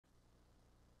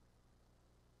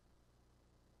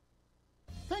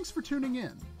Thanks for tuning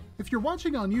in. If you're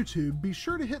watching on YouTube, be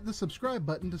sure to hit the subscribe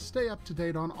button to stay up to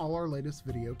date on all our latest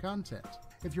video content.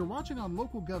 If you're watching on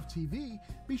LocalGov TV,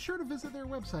 be sure to visit their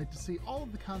website to see all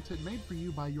of the content made for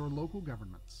you by your local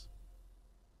governments.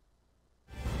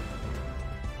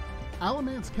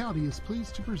 Alamance County is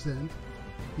pleased to present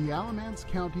the Alamance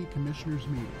County Commissioners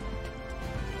Meeting.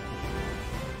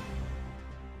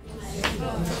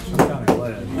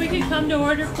 We could come to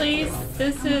order, please.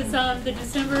 This is the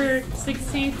December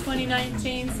 16th,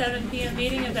 2019, 7 p.m.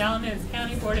 meeting of the Alamance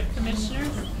County Board of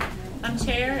Commissioners. I'm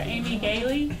Chair Amy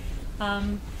Gailey.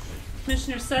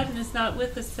 Commissioner Sutton is not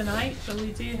with us tonight, but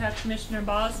we do have Commissioner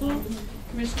Boswell,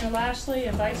 Commissioner Lashley,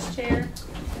 and Vice Chair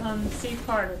Steve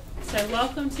Carter. So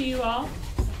welcome to you all.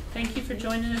 Thank you for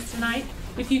joining us tonight.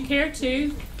 If you care to,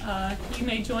 you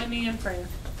may join me in prayer.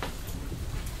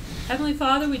 Heavenly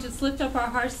Father, we just lift up our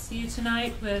hearts to you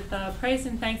tonight with praise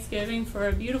and thanksgiving for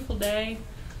a beautiful day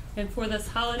and for this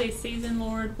holiday season,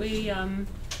 Lord. We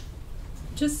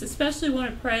just especially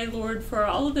want to pray, Lord, for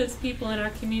all of those people in our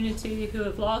community who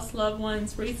have lost loved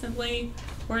ones recently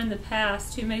or in the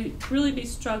past who may really be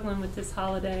struggling with this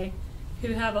holiday,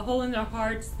 who have a hole in their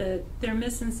hearts that they're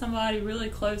missing somebody really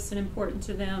close and important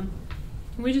to them.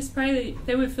 And we just pray that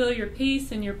they would feel your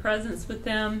peace and your presence with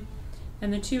them,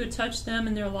 and that you would touch them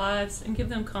in their lives and give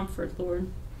them comfort, Lord.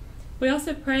 We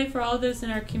also pray for all those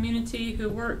in our community who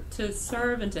work to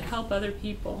serve and to help other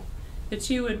people,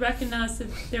 that you would recognize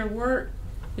their work,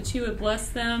 that you would bless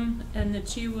them, and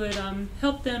that you would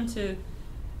help them to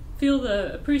feel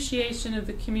the appreciation of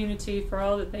the community for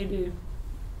all that they do.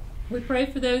 We pray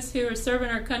for those who are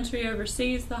serving our country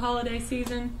overseas the holiday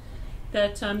season,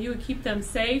 that you would keep them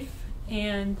safe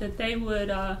and that they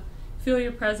would feel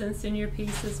your presence and your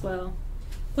peace as well.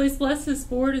 Please bless this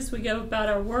board as we go about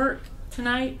our work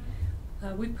tonight.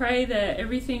 We pray that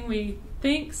everything we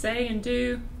think, say, and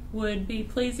do would be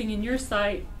pleasing in your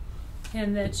sight,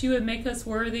 and that you would make us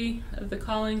worthy of the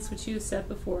callings which you have set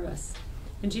before us.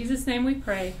 In Jesus' name we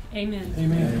pray. Amen.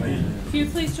 Amen. Amen. If you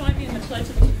would please join me in the Pledge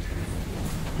of Allegiance.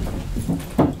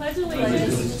 Pledge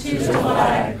allegiance to the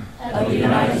flag of the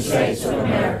United States of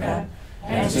America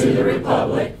and to the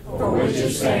republic for which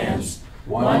it stands,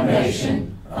 one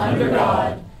nation, under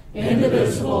God,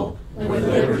 indivisible, with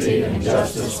liberty and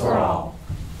justice for all.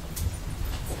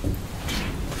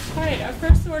 All right, our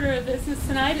first order of business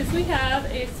tonight is we have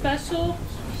a special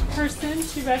person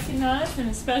to recognize and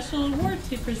a special award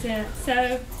to present.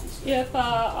 So if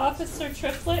Officer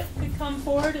Triplett could come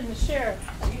forward, and the sheriff,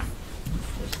 please.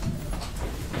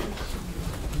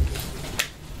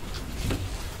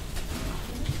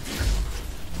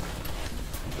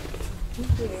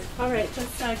 All right,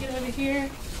 let's get over here.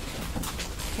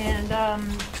 And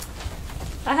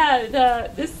I had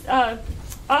this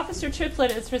Officer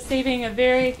Triplett is receiving a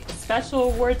very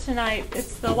special award tonight.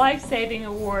 It's the Life Saving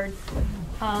Award,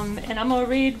 and I'm going to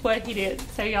read what he did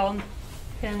so y'all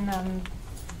can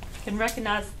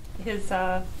recognize his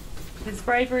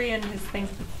bravery and his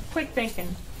quick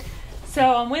thinking.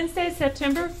 So on Wednesday,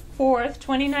 September 4th,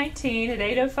 2019, at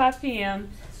 8:05 p.m.,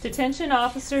 Detention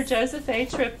Officer Joseph A.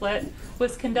 Triplett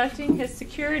was conducting his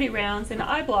security rounds in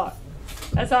I Block.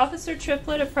 As Officer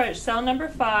Triplett approached cell number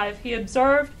 5, he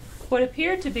observed what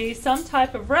appeared to be some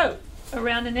type of rope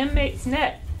around an inmate's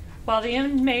neck while the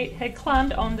inmate had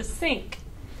climbed on the sink.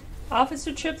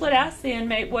 Officer Triplett asked the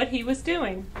inmate what he was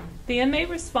doing. The inmate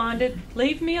responded,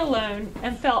 "Leave me alone,"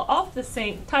 and fell off the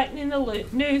sink, tightening the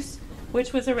noose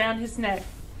which was around his neck.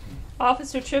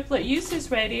 Officer Triplett used his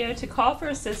radio to call for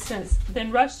assistance,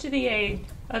 then rushed to the aid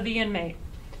of the inmate.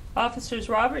 Officers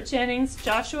Robert Jennings,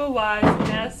 Joshua Wise, and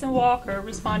Madison Walker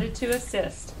responded to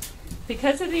assist.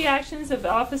 Because of the actions of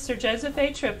Officer Joseph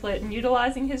A. Triplett in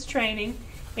utilizing his training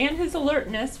and his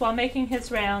alertness while making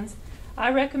his rounds,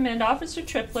 I recommend Officer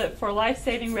Triplett for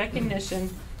life-saving recognition.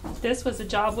 This was a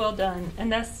job well done,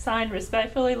 and that's signed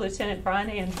respectfully, Lieutenant Brian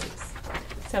Andrews.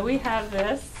 So we have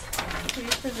this to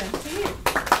present to you.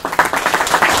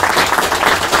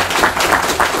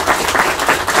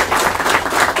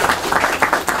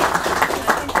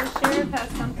 Has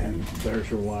something. And there's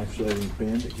your life-saving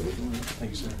pen that goes on it.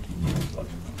 Thank you, sir.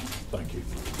 Thank you.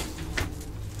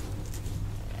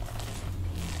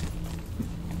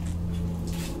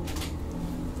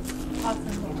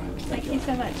 Awesome. Thank you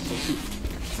so much.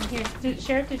 Here,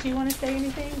 Sheriff, did you want to say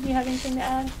anything? Do you have anything to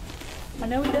add? I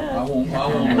know he does. I want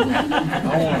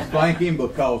to thank him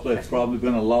because there's probably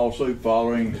been a lawsuit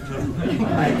following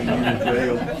hanging in the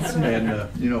jail,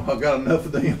 and I've got enough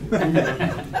of them.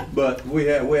 But we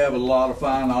have a lot of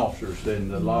fine officers,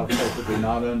 and a lot of people do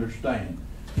not understand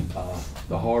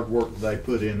the hard work they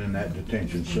put in that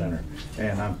detention center.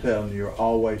 And I'm telling you, you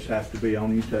always have to be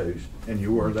on your toes, and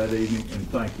you were that evening, and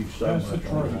thank you so That's the much.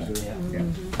 on truth. that. Yeah.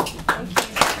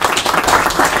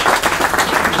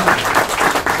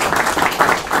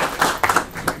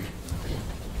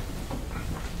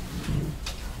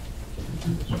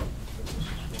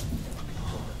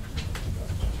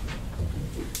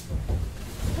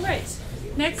 All right.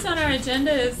 Next on our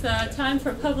agenda is time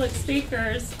for public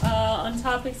speakers on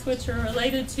topics which are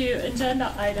related to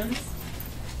agenda items.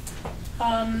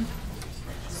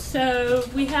 So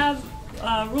we have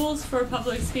rules for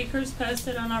public speakers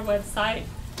posted on our website,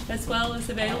 as well as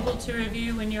available to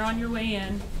review when you're on your way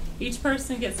in. Each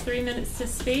person gets 3 minutes to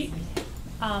speak.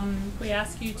 We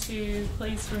ask you to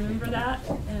please remember that,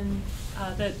 and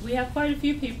that we have quite a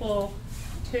few people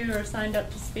who are signed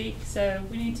up to speak, so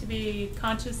we need to be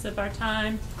conscious of our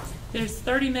time. There's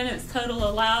 30 minutes total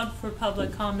allowed for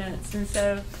public comments, and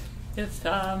so if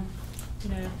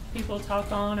people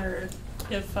talk on, or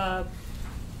if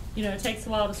it takes a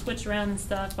while to switch around and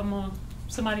stuff,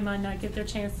 somebody might not get their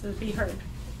chance to be heard.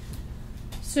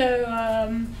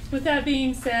 So with that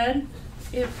being said,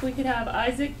 if we could have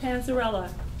Isaac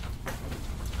Panzarella.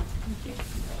 Thank you.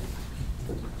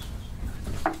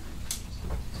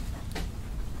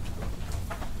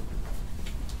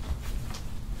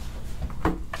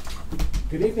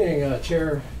 Good evening,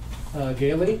 Chair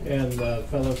Gailey and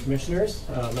fellow commissioners.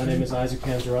 My name is Isaac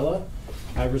Panzarella.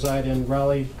 I reside in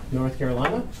Raleigh, North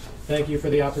Carolina. Thank you for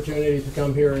the opportunity to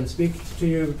come here and speak to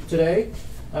you today.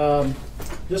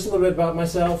 Just a little bit about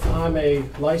myself. I'm a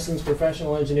licensed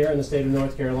professional engineer in the state of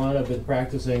North Carolina. I've been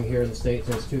practicing here in the state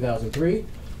since 2003,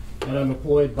 and I'm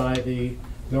employed by the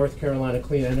North Carolina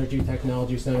Clean Energy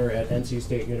Technology Center at NC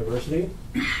State University,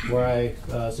 where I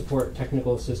support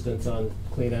technical assistance on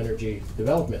clean energy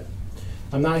development.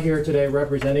 I'm not here today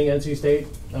representing NC State.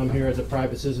 I'm here as a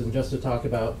private citizen just to talk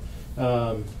about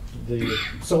the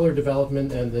solar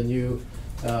development and the new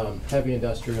heavy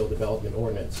industrial development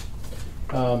ordinance.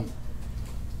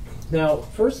 Now,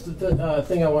 first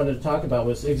thing I wanted to talk about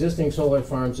was existing solar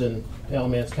farms in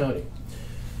Alamance County.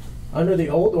 Under the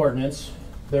old ordinance,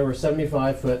 there were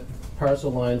 75-foot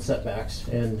parcel line setbacks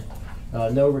and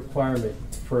no requirement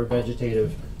for a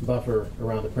vegetative buffer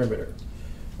around the perimeter.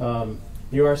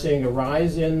 You are seeing a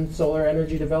rise in solar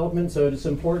energy development, so it's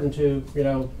important to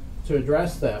to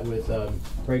address that with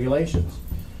regulations.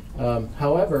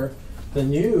 However, the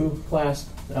new class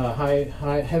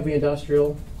heavy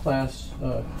industrial class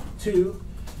 2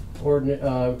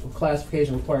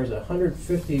 classification requires a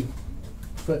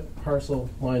 150-foot parcel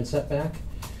line setback,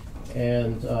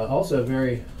 and also a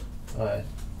very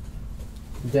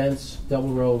dense double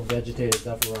row vegetative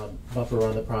buffer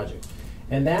around the project.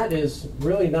 And that is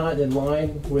really not in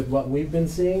line with what we've been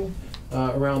seeing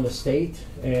around the state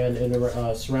and in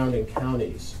the surrounding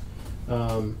counties.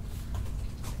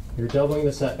 You're doubling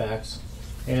the setbacks,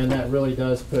 and that really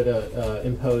does put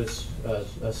impose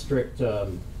a strict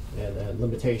and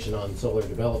limitation on solar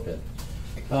development.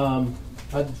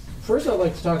 First, I'd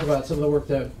like to talk about some of the work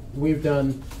that we've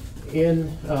done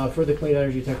for the Clean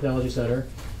Energy Technology Center.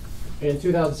 In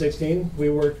 2016, we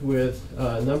worked with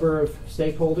a number of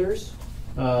stakeholders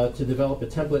to develop a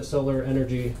template solar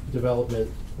energy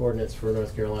development ordinance for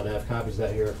North Carolina. I have copies of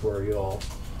that here for you all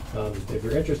if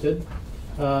you're interested.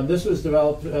 This was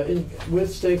developed with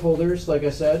stakeholders, like I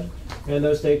said, and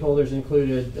those stakeholders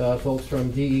included folks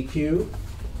from DEQ,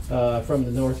 from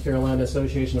the North Carolina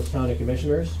Association of County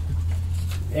Commissioners,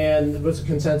 and it was a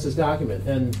consensus document.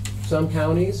 And some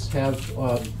counties have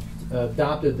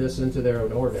adopted this into their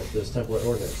own ordinance, this template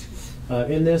ordinance.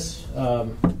 In this,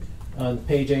 on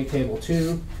page 8, table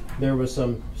 2, there was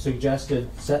some suggested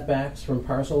setbacks from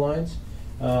parcel lines.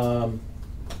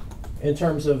 In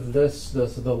terms of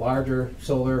the larger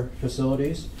solar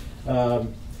facilities,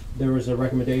 there was a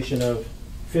recommendation of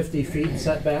 50 feet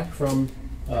setback from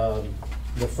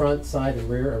the front, side, and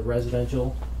rear of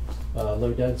residential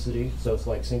low density, so it's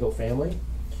like single family,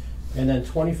 and then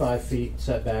 25 feet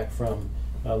setback from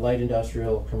light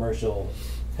industrial, commercial,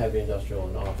 heavy industrial,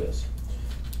 and office.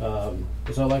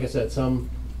 So like I said, some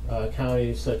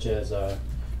counties such as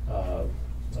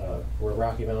where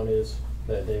Rocky Mount is,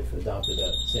 that they've adopted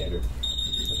that standard.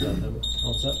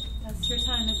 Almost up? That's your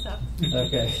time is up.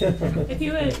 Okay. If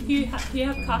you would, do you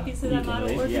have copies of that model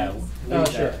ordinance? Yeah, Oh,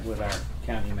 sure. with our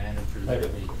county manager. I do.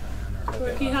 Or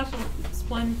if you have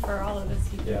one for all of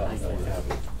us, you can Yeah, pass I'll be it.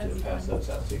 happy That's to pass fine. those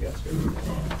out to you guys.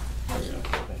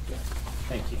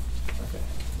 Thank you. Okay.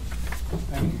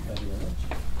 Thank you very much.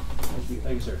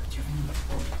 Thank you, sir.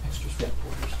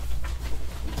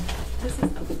 This is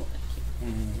helpful.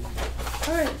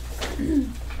 All right.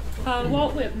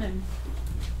 Walt Whitman.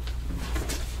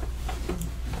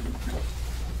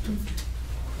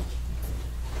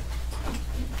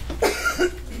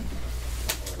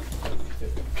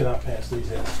 Can I pass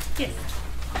these out? Yes.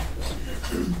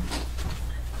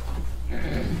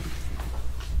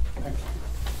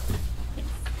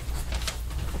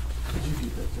 Could you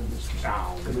give that to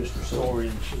Mr. Commissioner Sorry,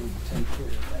 and she would take care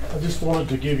of that. I just wanted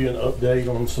to give you an update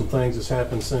on some things that's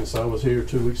happened since I was here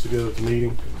 2 weeks ago at the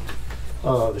meeting.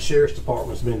 The Sheriff's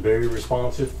Department's been very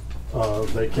responsive.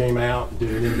 They came out,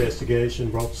 did an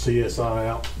investigation, brought the CSI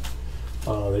out.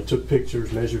 They took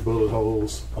pictures, measured bullet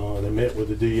holes. They met with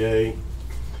the DA,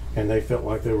 and they felt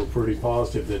like they were pretty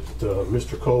positive that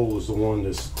Mr. Cole is the one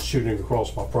that's shooting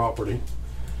across my property.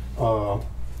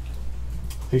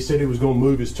 He said he was going to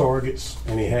move his targets,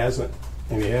 and he hasn't.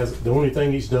 And he hasn't. The only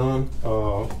thing he's done,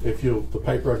 the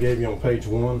paper I gave you on page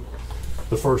 1,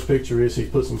 the first picture is he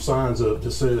put some signs up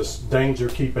that says "Danger,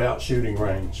 keep out, shooting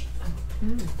range."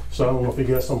 So I don't know if he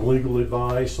got some legal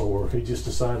advice or he just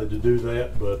decided to do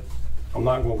that, but I'm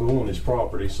not going to go on his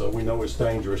property, so we know it's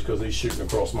dangerous because he's shooting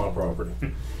across my property.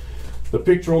 The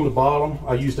picture on the bottom,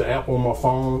 I used the app on my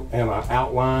phone and I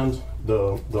outlined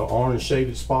the orange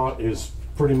shaded spot is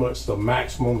pretty much the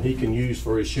maximum he can use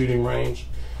for his shooting range,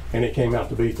 and it came out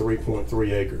to be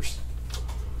 3.3 acres.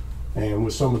 And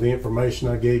with some of the information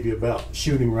I gave you about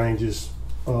shooting ranges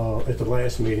at the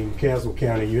last meeting, Caswell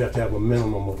County, you have to have a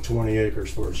minimum of 20 acres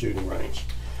for a shooting range.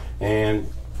 And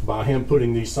by him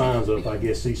putting these signs up, I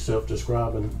guess he's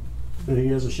self-describing that he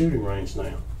has a shooting range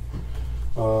now.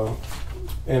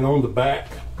 And on the back,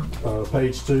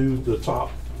 page 2, the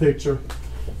top picture,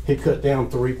 he cut down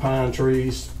 3 pine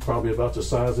trees, probably about the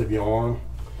size of your arm,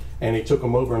 and he took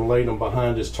them over and laid them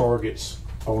behind his targets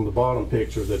on the bottom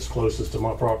picture that's closest to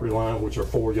my property line, which are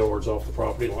 4 yards off the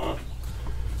property line.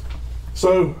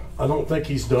 So I don't think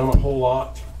he's done a whole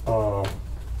lot,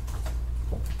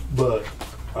 but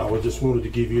I just wanted to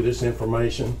give you this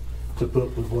information to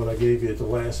put with what I gave you at the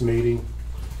last meeting,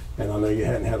 and I know you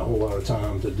hadn't had a whole lot of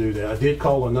time to do that. I did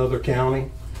call another county.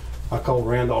 I called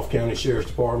Randolph County Sheriff's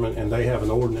Department, and they have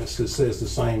an ordinance that says the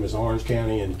same as Orange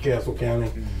County and Caswell County,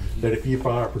 that if you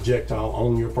fire a projectile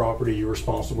on your property, you're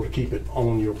responsible to keep it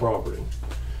on your property.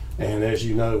 And as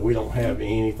you know, we don't have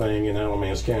anything in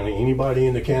Alamance County. Anybody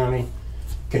in the county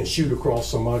can shoot across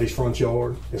somebody's front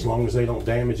yard. As long as they don't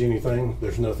damage anything,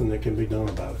 there's nothing that can be done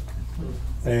about it.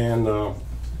 And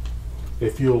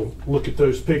if you'll look at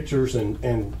those pictures, and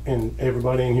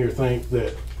everybody in here think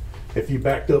that if you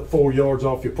backed up 4 yards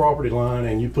off your property line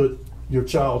and you put your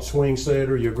child's swing set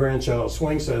or your grandchild's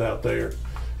swing set out there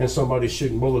and somebody's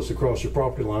shooting bullets across your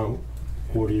property line,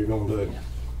 what are you going to do?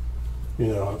 You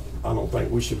know, I don't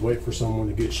think we should wait for someone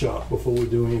to get shot before we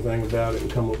do anything about it and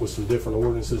come up with some different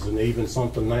ordinances and even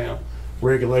something now,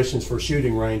 regulations for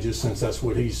shooting ranges, since that's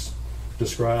what he's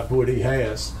described, what he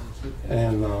has.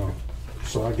 And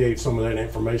so I gave some of that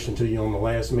information to you on the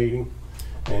last meeting,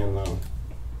 and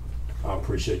I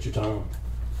appreciate your time.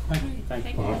 Thank you. Thank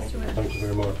you. Mr. Whitman. Thank you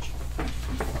very much.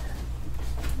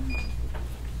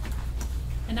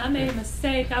 And I made a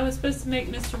mistake. I was supposed to make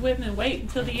Mr. Whitman wait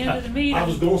until the end of the meeting. I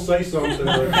was going to say something,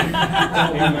 but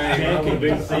I would have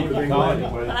been glad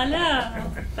anyway. I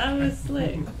know. That was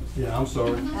slick. Yeah, I'm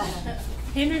sorry.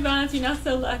 Henry Vines, you're not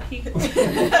so lucky.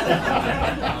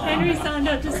 Henry signed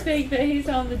up to speak, but he's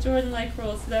on the Jordan Lake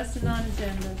Rule, so that's the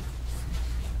non-agenda.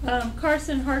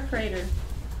 Carson Harkrader.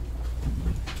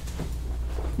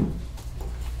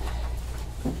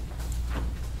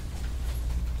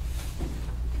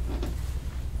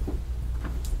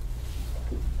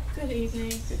 Good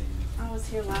evening. I was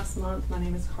here last month. My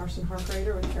name is Carson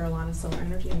Harkrader with Carolina Solar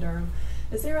Energy in Durham.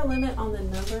 Is there a limit on the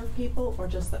number of people or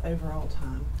just the overall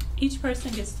time? Each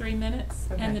person gets 3 minutes,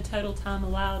 Okay. and the total time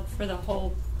allowed for the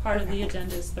whole part of the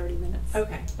agenda is 30 minutes.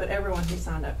 Okay, but everyone who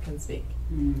signed up can speak.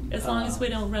 As long as we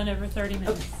don't run over 30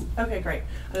 minutes. Okay, great.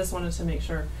 I just wanted to make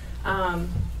sure.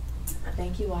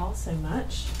 Thank you all so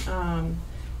much.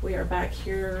 We are back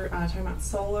here talking about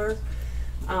solar.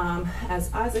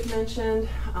 As Isaac mentioned,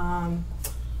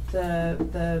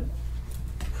 the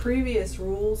previous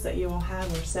rules that you all had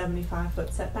were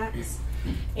 75-foot setbacks,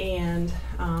 and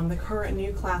the current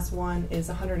new Class 1 is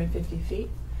 150 feet,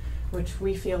 which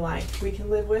we feel like we can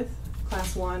live with.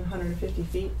 Class 1, 150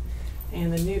 feet,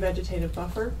 and the new vegetative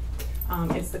buffer.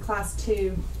 It's the Class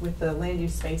 2 with the land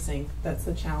use spacing that's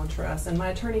the challenge for us. And my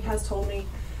attorney has told me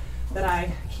that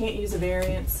I can't use a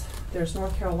variance. There's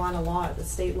North Carolina law at the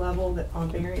state level that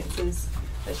on variances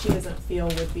that she doesn't feel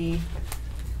would be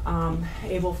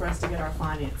able for us to get our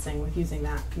financing with using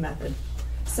that method.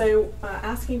 So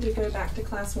asking to go back to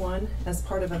Class 1 as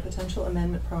part of a potential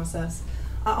amendment process,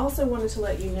 I also wanted to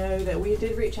let you know that we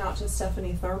did reach out to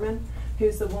Stephanie Thurman,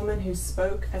 who's the woman who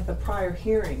spoke at the prior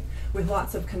hearing with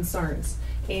lots of concerns.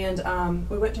 And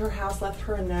we went to her house, left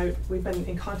her a note. We've been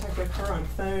in contact with her on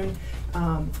phone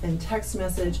and text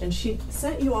message, and she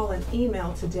sent you all an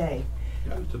email today.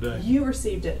 Got it today. You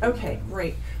received it. Okay,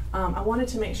 great. I wanted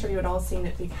to make sure you had all seen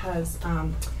it because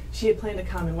she had planned to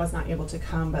come and was not able to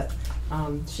come, but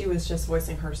she was just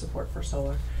voicing her support for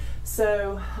solar.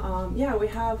 So yeah, we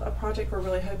have a project we're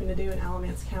really hoping to do in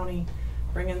Alamance County,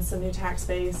 bring in some new tax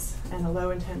base and a low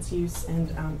intense use,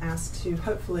 and ask to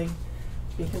hopefully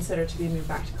be considered to be moved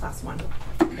back to Class 1.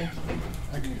 Thank you.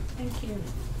 Thank you. Thank you.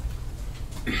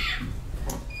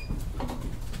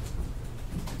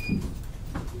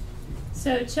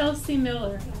 So Chelsea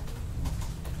Miller.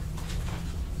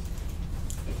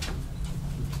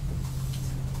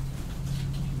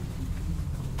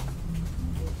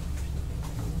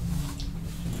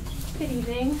 Good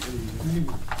evening.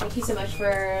 Thank you so much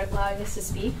for allowing us to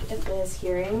speak at this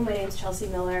hearing. My name is Chelsea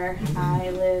Miller.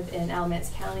 I live in Alamance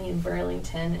County in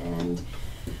Burlington, and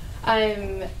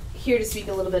I'm here to speak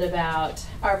a little bit about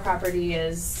our property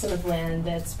as some of the land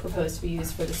that's proposed to be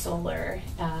used for the solar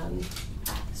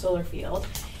field.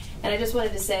 And I just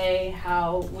wanted to say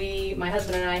how my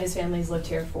husband and I, his family's lived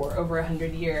here for over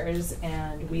 100 years,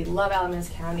 and we love Alamance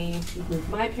County. We moved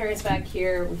my parents back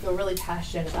here. We feel really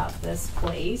passionate about this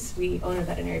place. We own a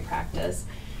veterinary practice,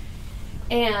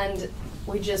 and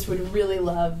we just would really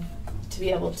love to be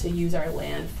able to use our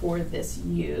land for this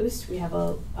use. We have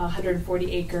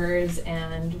 140 acres,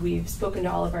 and we've spoken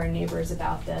to all of our neighbors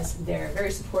about this. They're very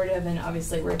supportive, and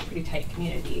obviously we're a pretty tight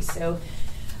community. So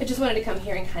I just wanted to come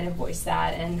here and kind of voice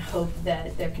that and hope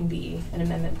that there can be an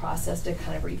amendment process to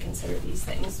kind of reconsider these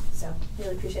things. So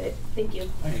really appreciate it. Thank you.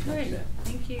 Great.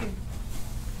 Thank you.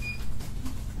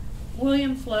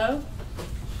 William Flo.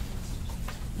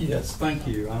 Yes, thank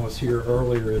you. I was here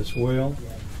earlier as well.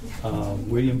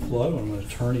 William Flo, I'm an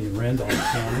attorney in Randolph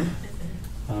County.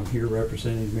 I'm here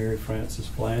representing Mary Frances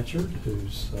Blanchard,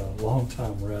 who's a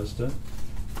longtime resident.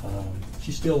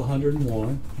 She's still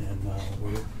 101, and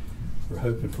we're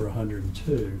hoping for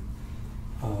 102.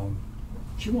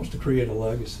 She wants to create a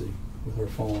legacy with her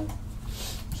farm,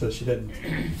 so she doesn't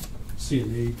see a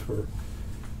need for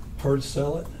her to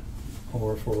sell it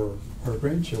or for her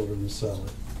grandchildren to sell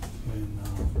it. And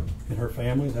in her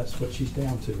family, that's what she's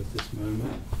down to at this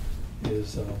moment,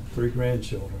 is 3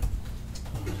 grandchildren.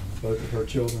 Both of her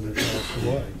children have passed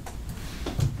away.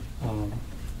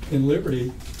 In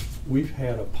Liberty, we've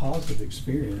had a positive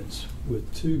experience with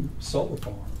 2 solar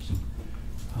farms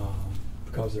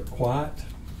because they're quiet,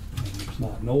 and there's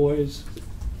not noise,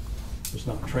 there's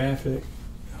not traffic.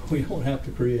 We don't have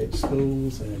to create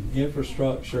schools and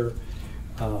infrastructure.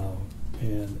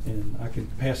 And I can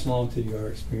pass along to you our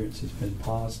experience has been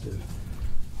positive.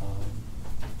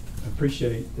 I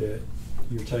appreciate that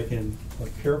you're taking a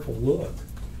careful look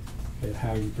at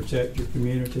how you protect your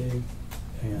community,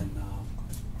 and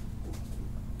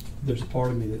there's a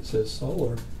part of me that says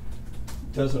solar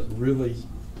doesn't really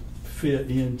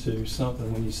fit into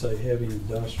something when you say heavy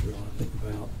industrial. I think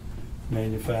about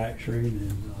manufacturing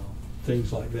and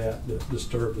things like that that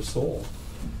disturb the soil.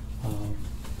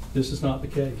 This is not the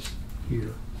case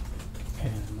here,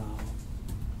 and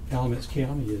Alamance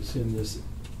County is in this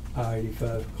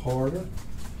I-85 corridor.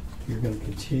 You're going to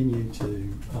continue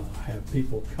to have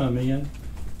people come in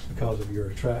because of your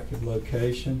attractive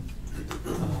location.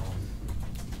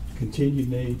 Continued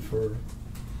need for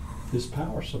this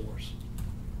power source.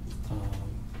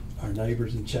 Our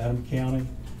neighbors in Chatham County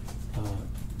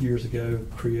years ago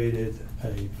created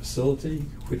a facility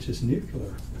which is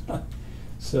nuclear.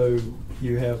 So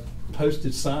you have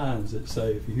posted signs that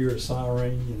say, if you hear a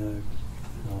siren,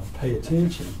 pay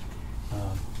attention.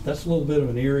 That's a little bit of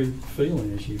an eerie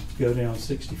feeling as you go down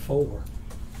 64.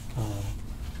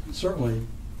 Certainly,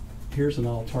 here's an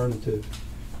alternative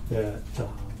that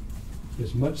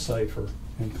is much safer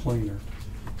and cleaner.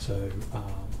 So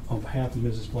on behalf of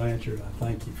Mrs. Blanchard, I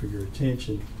thank you for your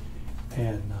attention.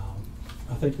 And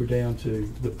I think we're down to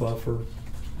the buffer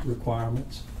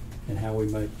requirements and how we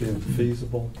make them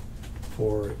feasible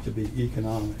for it to be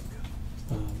economic.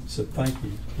 So thank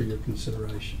you for your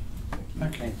consideration.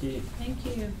 Thank you. Thank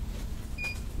you.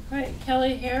 All right,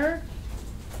 Kelly Hare.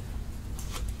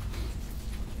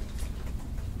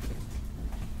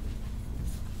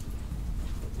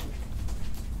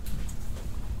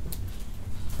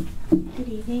 Good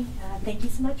evening. Thank you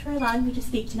so much for allowing me to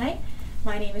speak tonight.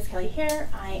 My name is Kelly Hare.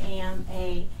 I am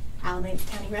a Alamance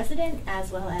County resident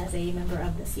as well as a member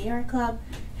of the Sierra Club,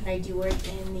 and I do work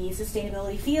in the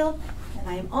sustainability field. And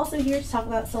I am also here to talk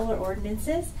about solar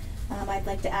ordinances. I'd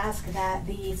like to ask that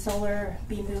the solar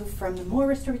be moved from the more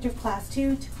restrictive Class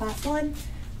 2 to Class 1,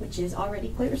 which is already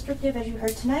quite restrictive, as you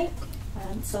heard tonight.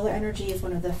 Solar energy is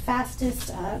one of the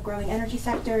fastest growing energy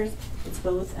sectors. It's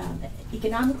both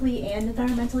economically and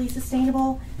environmentally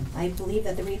sustainable. I believe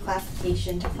that the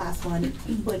reclassification to Class 1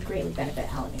 would greatly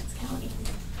benefit Alamance County.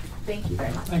 Thank you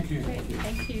very much. Thank you. Great,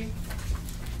 thank you.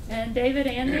 And David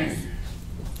Andrews?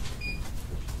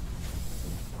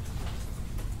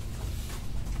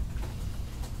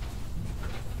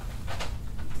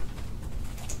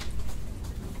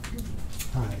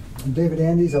 Hi, I'm David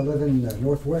Andes. I live in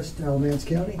northwest Alamance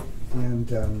County,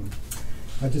 and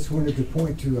I just wanted to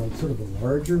point to a sort of a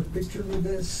larger picture with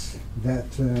this that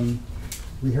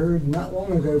we heard not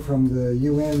long ago from the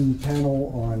UN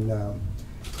panel on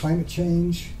climate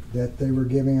change, that they were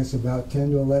giving us about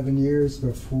 10 to 11 years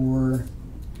before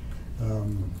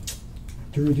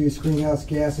to reduce greenhouse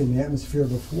gas in the atmosphere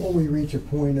before we reach a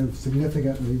point of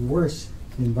significantly worse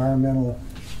environmental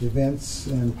events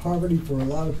and poverty for a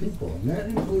lot of people. And that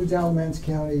includes Alamance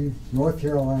County, North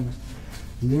Carolina,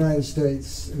 the United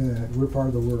States. We're part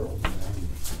of the world.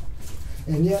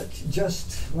 And yet,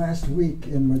 just last week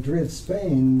in Madrid,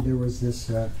 Spain, there was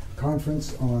this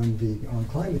conference on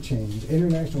climate change,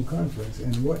 international conference,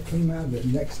 and what came out of it?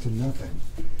 Next to nothing.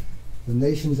 The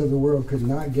nations of the world could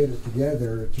not get it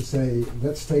together to say,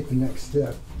 let's take the next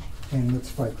step and let's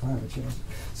fight climate change.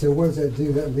 So what does that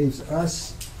do? That leaves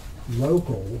us,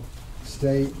 local,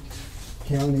 state,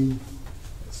 county,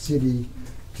 city,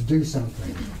 to do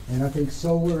something. And I think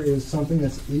solar is something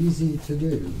that's easy to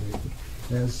do.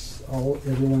 As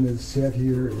everyone has said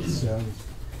here,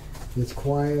 it's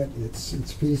quiet,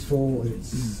 it's peaceful,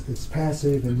 it's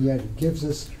passive, and yet it gives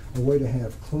us a way to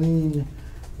have clean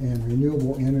and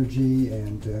renewable energy,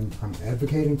 and I'm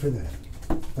advocating for that.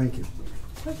 Thank you.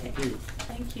 Okay,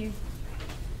 thank you.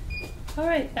 All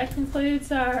right, that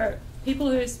concludes our people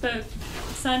who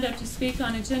signed up to speak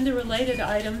on agenda-related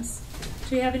items.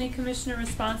 Do you have any commissioner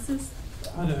responses?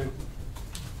 I do.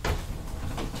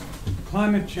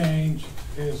 Climate change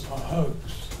is a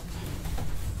hoax.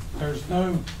 There's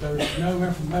no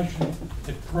information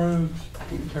that proves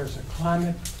there's a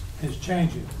climate is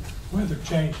changing. Weather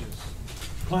changes.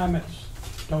 Climates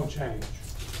don't change.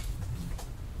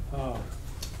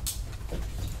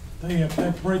 They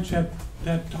preach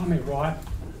that Tommy rot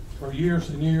for years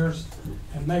and years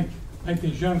and make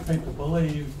these young people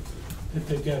believe that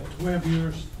they've got 12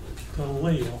 years to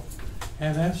live.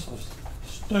 And that's the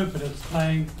stupidest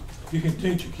thing you can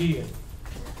teach a kid.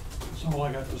 That's all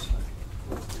I got to say.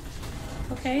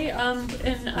 Okay,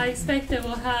 and I expect that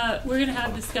we're going to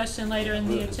have discussion later in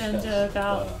the agenda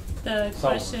about the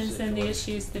questions and the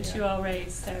issues that you all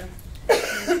raised. So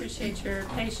I appreciate your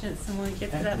patience, and we'll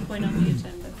get to that point on the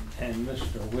agenda. And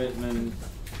Mr. Whitman,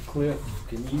 Cliff,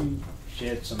 can you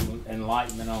shed some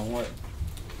enlightenment on what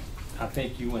I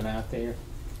think you went out there?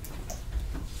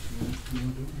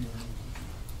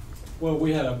 Well,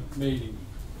 we had a meeting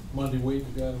Monday week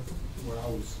ago where I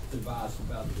was advised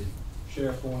about the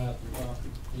sheriff going out to the property,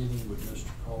 meeting with Mr.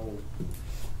 Cole,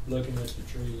 looking at the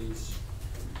trees.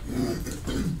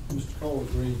 Mr. Cole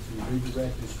agreed to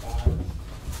redirect his fire.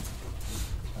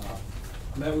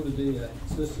 Met with the DA,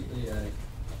 assistant DA,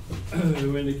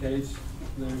 who indicates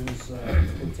there is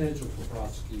potential for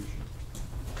prosecution.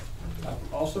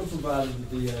 I've also provided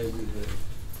the DA with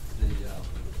the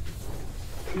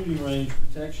Shooting Range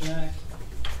Protection Act,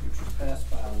 which was passed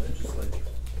by our legislature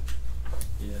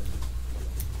in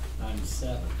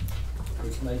 '97,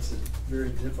 which makes it very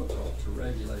difficult to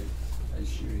regulate a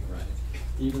shooting range,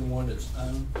 even one that's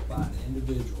owned by an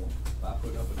individual, by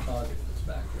putting up a target in its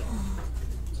backyard.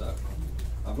 So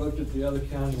I've looked at the other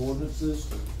county ordinances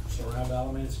that surround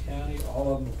Alamance County.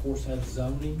 All of them, of course, have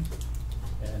zoning,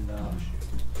 and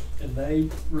they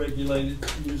regulate it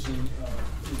using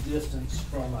the distance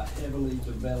from a heavily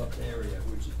developed area,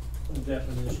 which the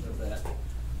definition of that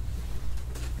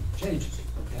changes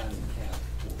from county to county,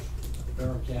 of course.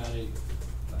 Durham County,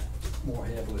 more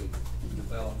heavily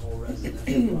developed, more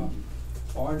residential property.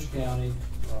 Orange County,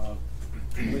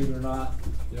 believe it or not,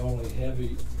 the only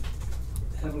heavily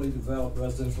developed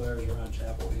residential areas around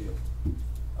Chapel Hill.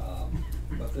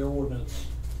 But their ordinance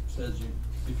says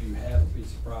if you have a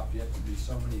piece of property, you have to be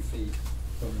so many feet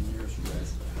from the nearest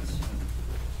residence.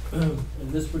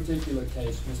 In this particular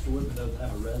case, Mr. Whitman doesn't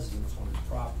have a residence on his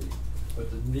property,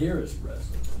 but the nearest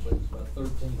residence, I believe, is about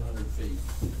 1,300 feet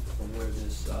from where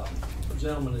this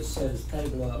gentleman has set his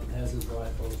table up and has his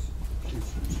rifles,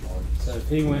 shoots from targets. So if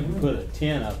he went and put a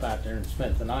tent up out there and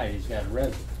spent the night, he's got a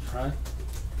residence, right?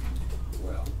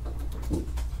 Well,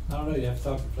 I don't know, you have to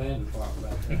talk to the planning department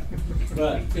about that.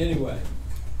 But anyway,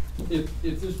 If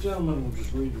this gentleman will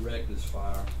just redirect this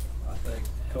fire, I think.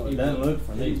 Well, it doesn't look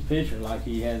from these pictures like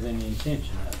he has any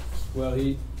intention of it. Well,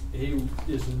 he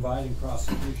is inviting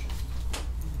prosecution.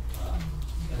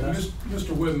 And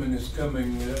Mr. Whitman is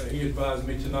coming, he advised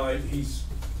me tonight, he's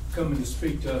coming to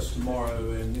speak to us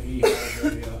tomorrow, and he has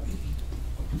a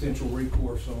potential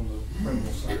recourse on the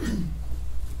criminal side.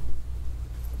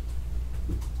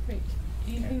 Great.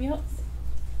 Anything else?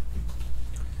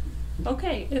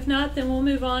 Okay, if not, then we'll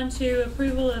move on to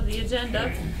approval of the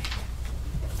agenda.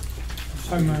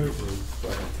 So moved.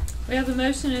 We have a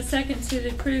motion and a second to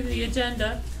approve the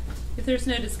agenda. If there's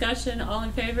no discussion, all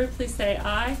in favor, please say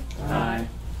aye. Aye.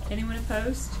 Anyone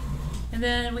opposed? And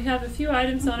then we have a few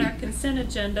items on our consent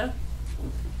agenda.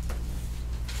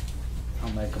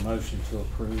 I'll make a motion to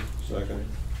approve. Second.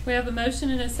 We have a motion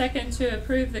and a second to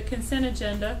approve the consent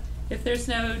agenda. If there's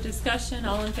no discussion,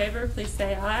 all in favor, please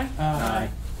say aye. Aye.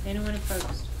 Anyone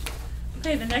opposed?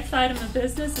 Okay, the next item of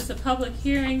business is a public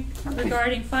hearing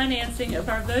regarding financing of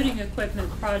our voting equipment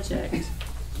project.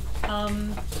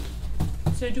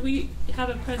 So do we have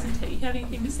a presentation? You have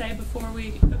anything to say before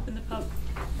we open the public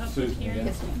hearing?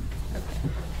 Yes, ma'am. Okay.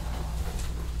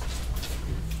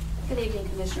 Good evening,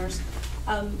 Commissioners.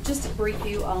 Just to brief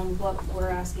you on what we're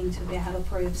asking to have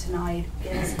approved tonight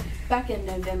is, back in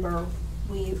November,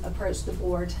 we approached the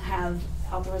board to have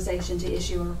authorization to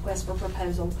issue a request for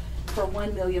proposal for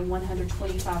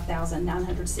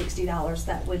 $1,125,960.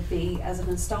 That would be as an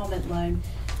installment loan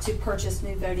to purchase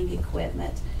new voting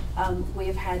equipment. We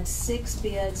have had 6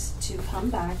 bids to come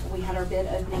back. We had our bid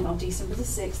opening on December the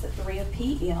 6th at 3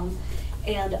 p.m.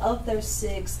 And of those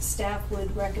 6, staff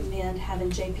would recommend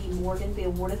having J.P. Morgan be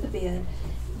awarded the bid.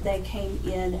 They came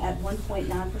in at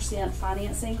 1.9%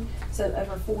 financing. So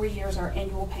over 4 years, our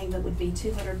annual payment would be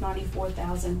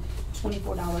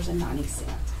 $294,024.90.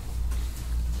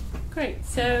 Great.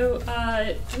 So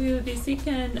we would be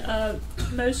seeking a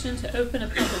motion to open a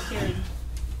public hearing.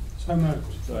 So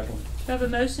moved. Second. We have a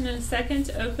motion and a second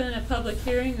to open a public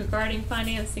hearing regarding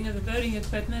financing of the voting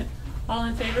equipment. All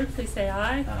in favor, please say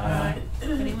aye. Aye.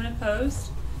 Anyone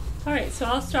opposed? All right, so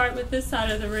I'll start with this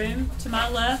side of the room. To my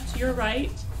left, your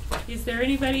right. Is there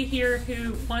anybody here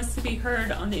who wants to be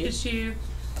heard on the issue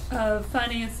of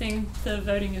financing the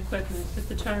voting equipment with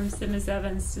the terms that Ms.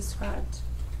 Evans described?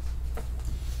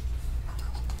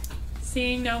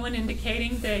 Seeing no one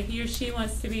indicating that he or she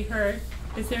wants to be heard,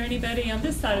 is there anybody on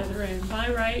this side of the room, my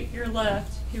right, your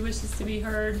left, who wishes to be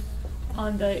heard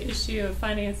on the issue of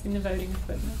financing the voting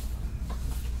equipment?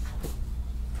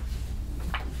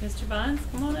 Mr. Vines,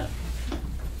 come on up.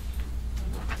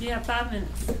 You have 5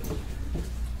 minutes.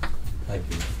 Thank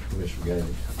you, Commissioner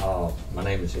Gailey. My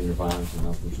name is Henry Vines, and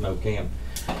I'm from Snow Camp.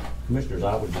 Commissioners,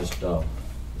 I would just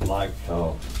like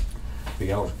for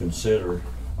y'all to consider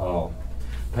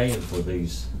paying for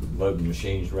these voting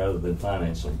machines rather than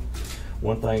finance them.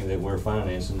 One thing that we're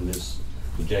financing is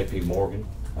the J.P. Morgan.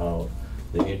 The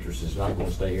interest is not going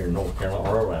to stay here in North Carolina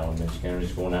or Alamance County.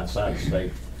 It's going outside the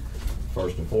state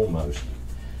first and foremost.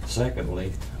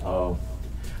 Secondly, I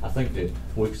think that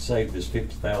we could save this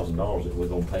 $50,000 that we're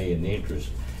going to pay in interest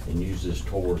and use this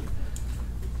toward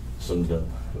some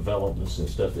developments and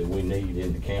stuff that we need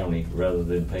in the county rather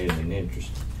than paying in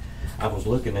interest. I was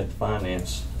looking at the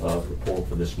finance report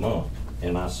for this month,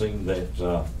 and I seen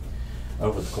that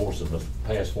over the course of the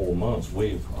past 4 months,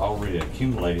 we've already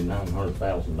accumulated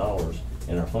 $900,000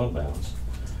 in our fund balance.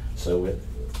 So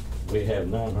we have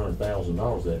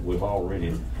 $900,000 that we've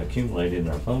already accumulated in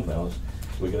our fund balance.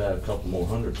 We could add a couple more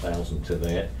 $100,000 to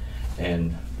that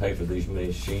and pay for these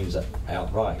machines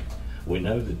outright. We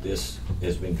know that this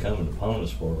has been coming upon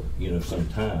us for some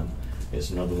time. It's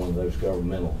another one of those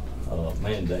governmental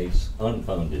mandates,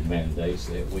 unfunded mandates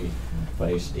that we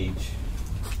face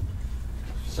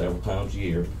several times a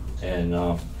year. And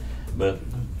but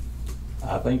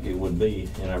I think it would be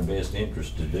in our best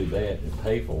interest to do that and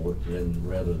pay for it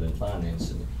rather than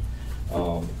financing it.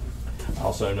 I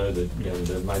also know that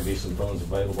there may be some funds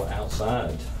available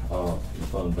outside the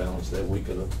fund balance that we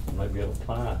could maybe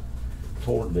apply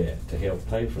toward that to help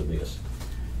pay for this.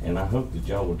 And I hope that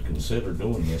y'all would consider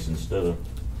doing this instead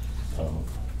of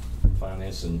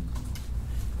financing.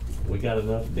 We got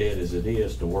enough debt as it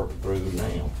is to work through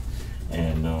now.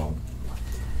 And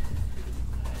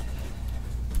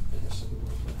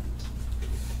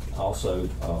also,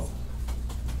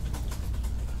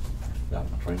 got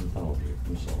my train of thought here,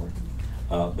 I'm sorry.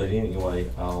 But anyway,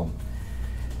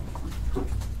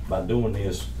 by doing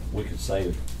this, we could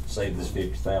save this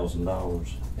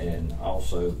 $50,000 and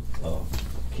also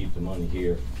keep the money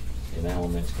here in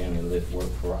Alamance County and let it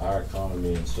work for our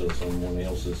economy instead of someone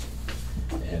else's.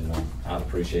 And I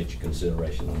appreciate your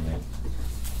consideration on that.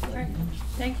 All right.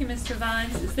 Thank you, Mr.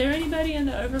 Vines. Is there anybody in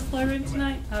the overflow room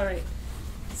tonight? All right.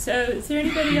 So is there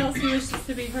anybody else who wishes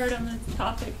to be heard on this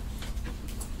topic?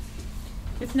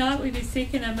 If not, we'd be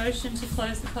seeking a motion to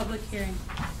close the public hearing.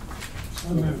 So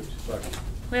moved.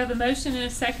 We have a motion and a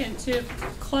second to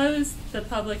close the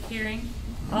public hearing.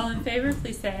 All in favor,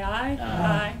 please say aye.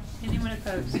 Aye. Anyone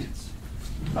opposed?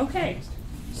 Okay.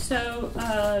 So,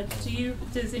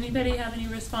 does anybody have any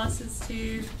responses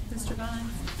to Mr.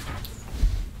 Vines?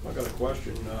 I've got a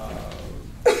question.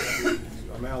 The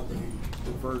amount that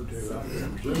he referred to, I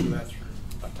presume that's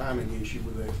a timing issue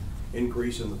with the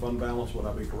increase in the fund balance. Would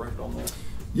I be correct on that?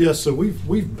 Yes, so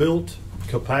we've built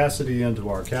capacity into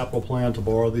our capital plan to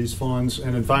borrow these funds,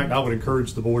 and in fact, I would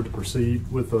encourage the board to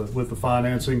proceed with the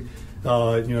financing.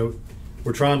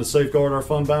 We're trying to safeguard our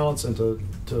fund balance, and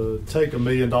to take $1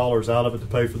 million out of it to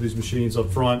pay for these machines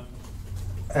up front,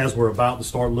 as we're about to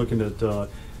start looking at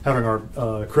having our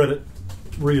credit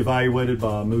reevaluated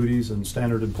by Moody's and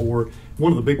Standard & Poor.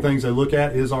 One of the big things they look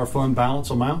at is our fund balance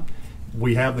amount.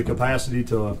 We have the capacity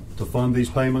to fund these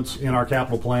payments in our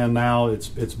capital plan now.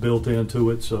 It's built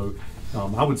into it. So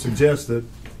I would suggest that,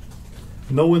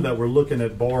 knowing that we're looking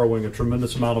at borrowing a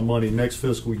tremendous amount of money next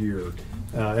fiscal year,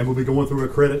 and we'll be going through a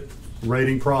credit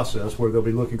rating process where they'll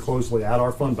be looking closely at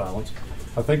our fund balance.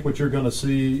 I think what you're going to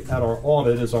see at our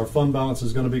audit is our fund balance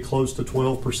is going to be close to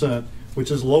 12%,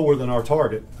 which is lower than our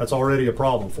target. That's already a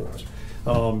problem for us.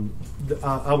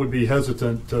 I would be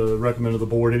hesitant to recommend to the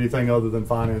board anything other than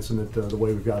financing it the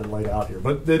way we've got it laid out here.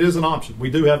 But it is an option.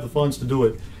 We do have the funds to do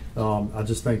it. I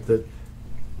just think that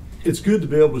it's good to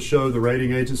be able to show the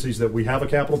rating agencies that we have a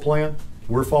capital plan.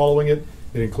 We're following it.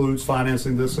 It includes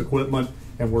financing this equipment,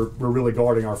 and we're really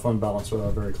guarding our fund balance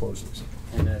very closely.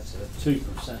 And that's a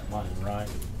 2% loan, right?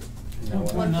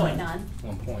 1.9.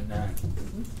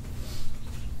 1.9.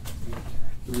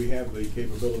 Do we have the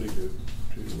capability to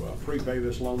prepay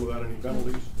this loan without any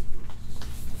penalties?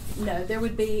 No, there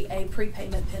would be a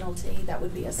prepayment penalty that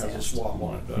would be assessed. Has a swap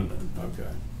on it, doesn't it?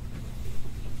 Okay.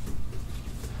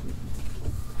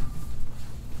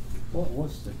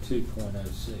 What's the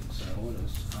 2.06? What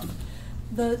is?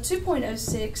 The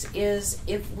 2.06 is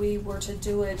if we were to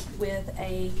do it with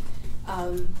a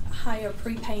higher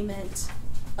prepayment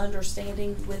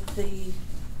understanding with the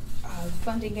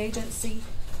funding agency.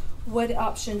 What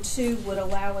option 2 would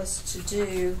allow us to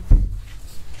do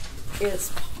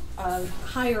is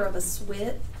higher of a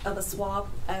swap,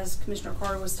 as Commissioner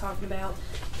Carter was talking about.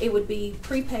 It would be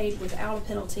prepaid without a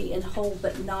penalty in whole,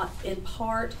 but not in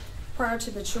part, prior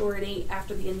to maturity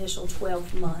after the initial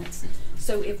 12 months.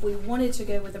 So if we wanted to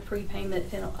go with a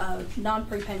prepayment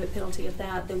non-prepayment penalty of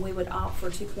that, then we would opt for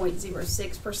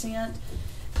 2.06%,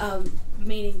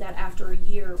 meaning that after a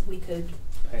year we could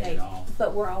pay it off.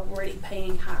 But we're already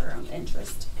paying higher on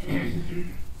interest.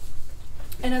 And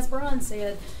as Brian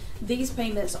said, these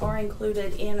payments are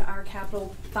included in our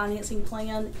capital financing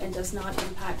plan and does not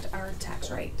impact our tax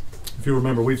rate. If you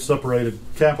remember, we've separated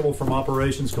capital from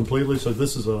operations completely, so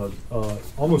this is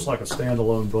almost like a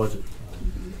standalone budget.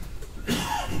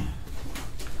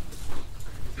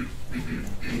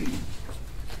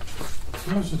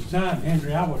 Most of the time,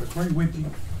 Henry, I would agree with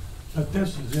you, but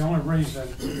this is the only reason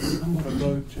I'm going to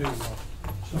vote to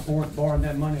support borrowing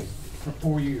that money for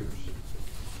 4 years.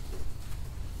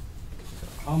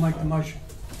 I'll make the motion.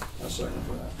 I'll second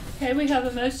for that. Okay, we have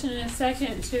a motion and a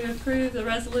second to approve the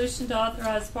resolution to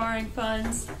authorize borrowing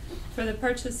funds for the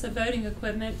purchase of voting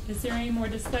equipment. Is there any more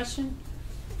discussion?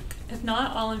 If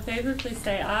not, all in favor, please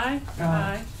say aye.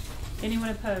 Aye. Anyone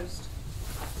opposed?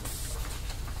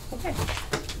 Okay.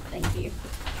 Thank you.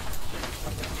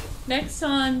 Next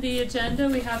on the agenda,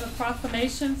 we have a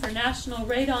proclamation for National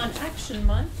Radon Action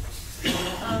Month.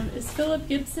 Is Philip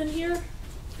Gibson here?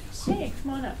 Hey,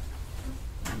 come on up.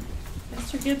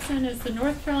 Mr. Gibson is the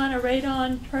North Carolina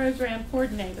Radon Program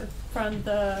Coordinator from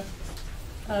the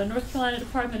North Carolina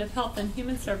Department of Health and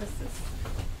Human Services.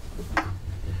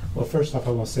 Well, first off,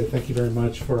 I want to say thank you very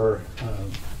much for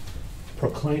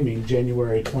proclaiming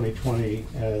January 2020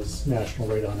 as National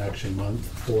Radon Action Month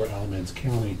for Alamance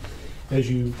County. As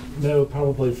you know,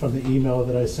 probably from the email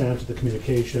that I sent to the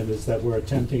communication, is that we're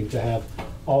attempting to have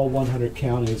all 100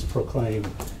 counties proclaim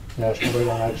National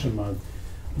Radon Action Month.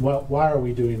 Well, why are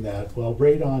we doing that? Well,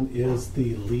 radon is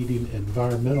the leading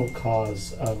environmental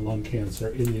cause of lung cancer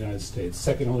in the United States,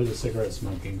 second only to cigarette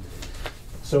smoking.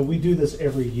 So we do this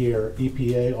every year.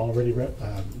 EPA already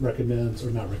recommends,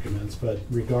 or not recommends, but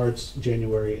regards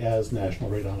January as National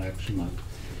Radon Action Month.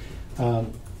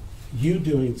 You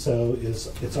doing so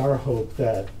it's our hope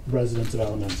that residents of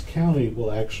Alamance County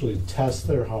will actually test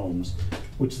their homes,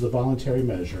 which is a voluntary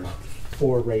measure,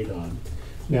 for radon.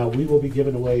 Now, we will be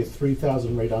giving away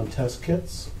 3,000 radon test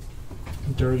kits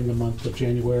during the month of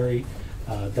January.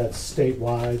 That's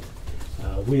statewide.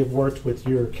 We have worked with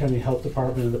your county health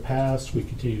department in the past. We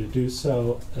continue to do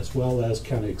so, as well as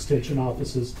county extension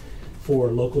offices for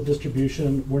local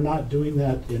distribution. We're not doing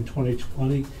that in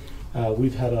 2020.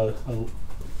 We've had a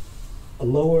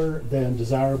lower than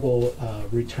desirable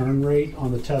return rate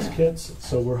on the test kits,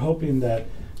 so we're hoping that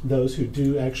those who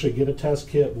do actually get a test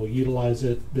kit will utilize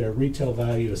it. Their retail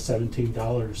value is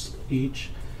 $17 each.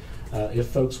 If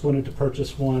folks wanted to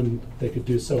purchase one, they could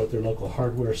do so at their local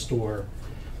hardware store.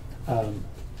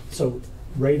 So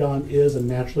radon is a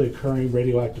naturally occurring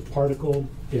radioactive particle.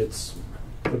 It's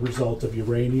the result of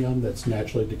uranium that's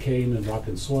naturally decaying in rock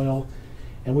and soil.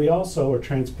 And we also are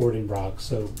transporting rock.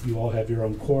 So you all have your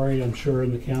own quarry, I'm sure,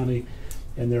 in the county.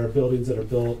 And there are buildings that are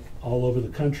built all over the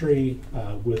country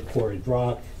with quarried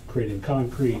rock, creating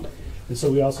concrete. And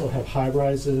so we also have high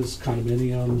rises,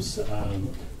 condominiums,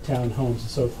 townhomes, and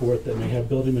so forth that may have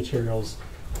building materials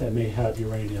that may have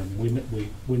uranium.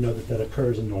 We know that that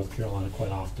occurs in North Carolina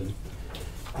quite often.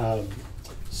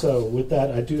 So with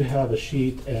that, I do have a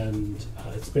sheet, and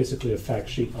it's basically a fact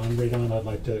sheet on radon. I'd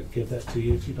like to give that to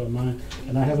you if you don't mind.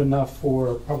 And I have enough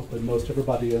for probably most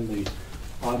everybody in the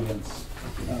audience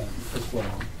as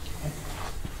well.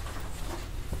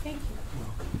 Thank you.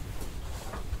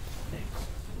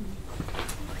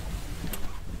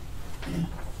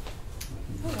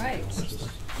 All right.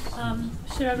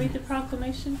 Should I read the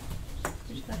proclamation?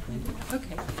 Would you like me to do that?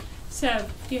 Okay. So,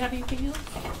 do you have anything else?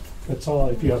 That's all.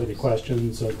 If you have any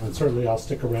questions, and certainly I'll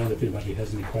stick around if anybody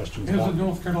has any questions. Isn't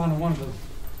North Carolina one of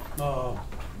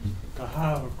the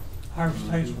higher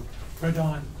states with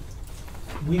radon?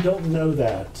 We don't know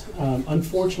that.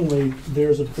 Unfortunately,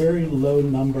 there's a very low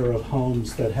number of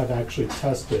homes that have actually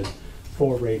tested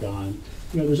for radon.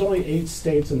 You know, there's only 8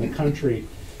 states in the country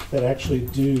that actually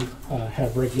do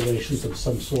have regulations of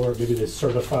some sort. Maybe they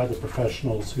certify the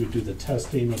professionals who do the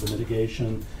testing or the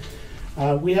mitigation.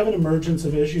 We have an emergence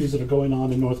of issues that are going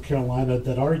on in North Carolina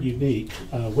that are unique.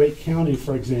 Wake County,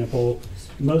 for example,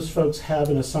 most folks have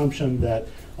an assumption that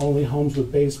only homes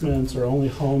with basements or only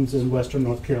homes in Western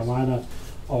North Carolina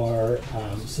are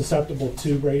susceptible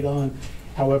to radon.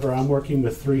 However, I'm working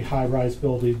with 3 high-rise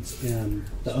buildings and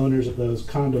the owners of those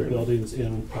condo buildings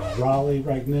in Raleigh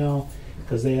right now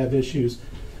because they have issues.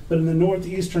 But in the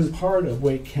northeastern part of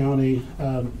Wake County,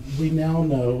 we now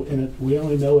know, and we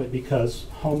only know it because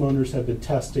homeowners have been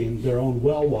testing their own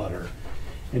well water.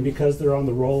 And because they're on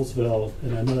the Rollsville,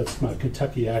 and I know that's my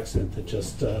Kentucky accent that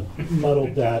just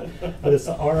muddled that, but it's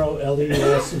the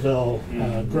R-O-L-E-S-ville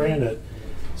granite.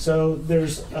 So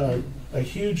there's a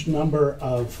huge number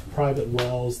of private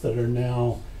wells that are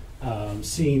now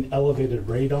seeing elevated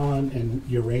radon and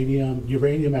uranium.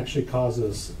 Uranium actually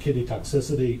causes kidney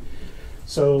toxicity.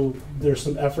 So there's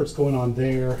some efforts going on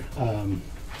there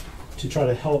to try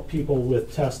to help people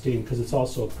with testing, because it's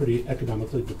also a pretty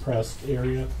economically depressed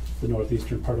area, the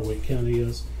northeastern part of Wake County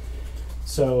is.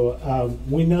 So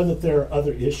we know that there are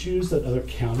other issues that other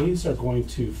counties are going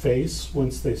to face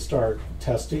once they start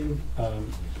testing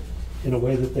in a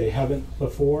way that they haven't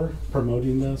before,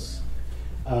 promoting this.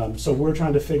 So we're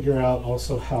trying to figure out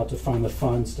also how to find the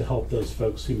funds to help those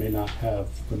folks who may not have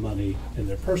the money in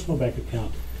their personal bank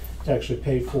account to actually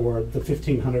pay for the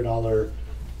 $1,500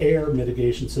 air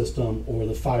mitigation system or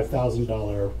the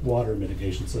 $5,000 water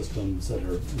mitigation systems that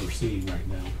we're seeing right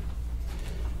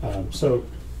now. So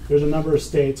there's a number of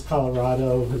states.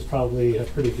 Colorado is probably a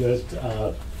pretty good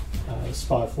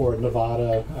spot for it.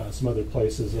 Nevada, some other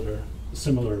places that are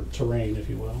similar terrain, if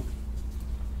you will.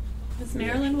 Is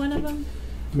Maryland one of them?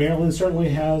 Maryland certainly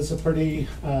has a pretty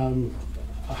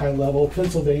high level.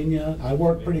 Pennsylvania, I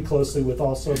work pretty closely with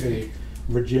also the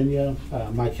Virginia,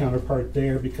 my counterpart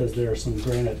there, because there are some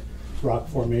granite rock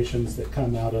formations that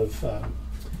come out of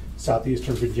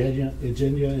southeastern Virginia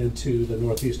into the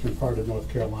northeastern part of North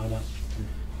Carolina.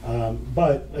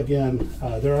 But again,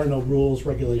 there are no rules,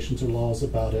 regulations, or laws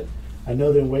about it. I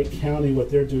know that in Wake County, what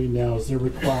they're doing now is they're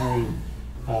requiring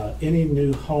any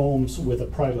new homes with a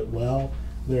private well,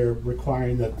 they're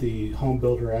requiring that the home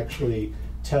builder actually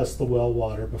test the well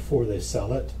water before they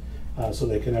sell it, so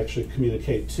they can actually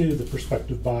communicate to the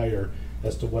prospective buyer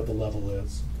as to what the level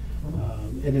is.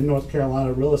 And in North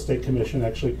Carolina, Real Estate Commission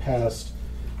actually passed,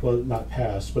 well, not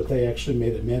passed, but they actually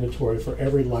made it mandatory for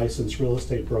every licensed real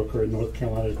estate broker in North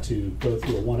Carolina to go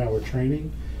through a 1-hour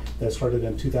training that started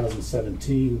in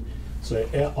 2017. So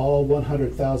all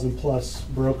 100,000 plus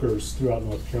brokers throughout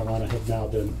North Carolina have now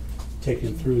been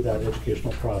taken through that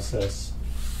educational process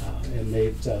and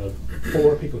made 4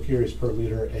 picocuries per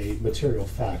liter a material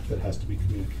fact that has to be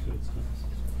communicated.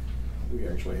 We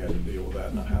actually had to deal with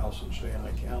that in a house in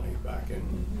Stanley County back in, I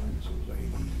guess it was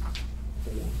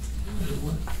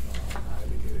 '84. I had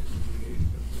to get it remediated.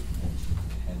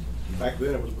 Back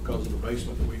then, it was because of the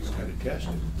basement that we even had it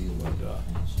tested.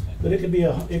 But it could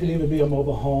even be a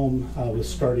mobile home with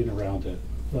skirting around it.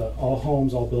 All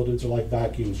homes, all buildings are like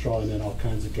vacuums drawing in all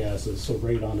kinds of gases, so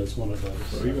radon is one of those.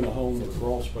 So even a home with a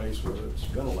crawl space where it's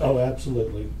ventilated. Oh,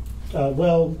 absolutely.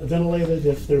 Well, ventilated,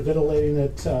 if they're ventilating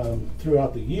it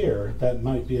throughout the year, that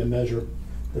might be a measure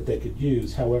that they could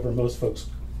use. However, most folks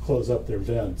close up their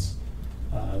vents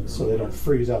so they don't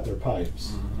freeze out their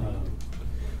pipes.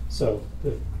 So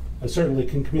I certainly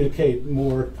can communicate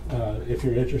more if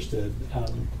you're interested,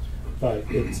 but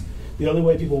the only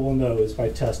way people will know is by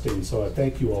testing. So I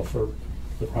thank you all for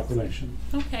the proclamation.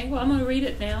 Okay, well, I'm going to read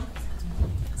it now.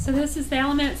 So this is the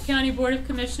Alamance County Board of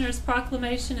Commissioners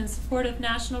proclamation in support of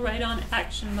National Radon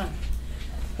Action Month.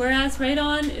 Whereas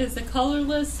radon is a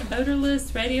colorless,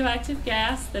 odorless, radioactive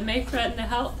gas that may threaten the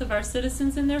health of our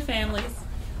citizens and their families.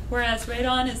 Whereas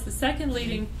radon is the second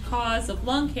leading cause of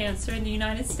lung cancer in the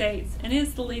United States and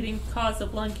is the leading cause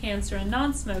of lung cancer in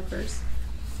non-smokers.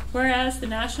 Whereas the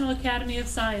National Academy of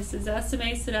Sciences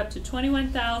estimates that up to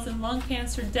 21,000 lung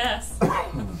cancer deaths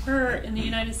occur in the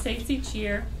United States each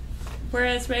year.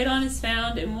 Whereas radon is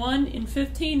found in 1 in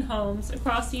 15 homes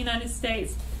across the United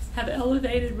States have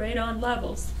elevated radon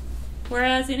levels.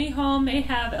 Whereas any home may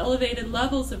have elevated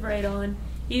levels of radon,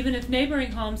 even if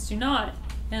neighboring homes do not,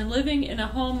 and living in a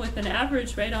home with an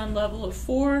average radon level of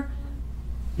 4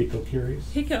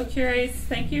 picocuries,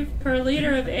 thank you, per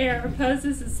liter of air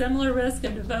poses a similar risk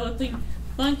of developing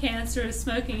lung cancer as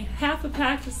smoking half a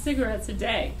pack of cigarettes a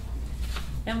day.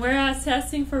 And whereas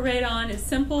testing for radon is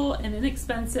simple and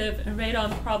inexpensive and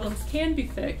radon problems can be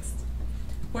fixed,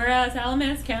 whereas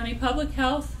Alamance County Public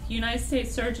Health, United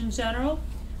States Surgeon General,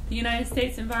 the United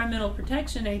States Environmental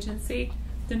Protection Agency,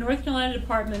 the North Carolina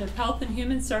Department of Health and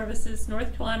Human Services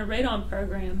North Carolina Radon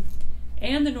Program,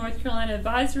 and the North Carolina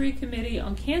Advisory Committee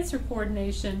on Cancer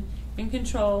Coordination and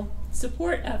Control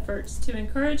support efforts to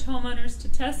encourage homeowners to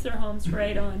test their homes for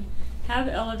radon, have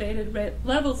elevated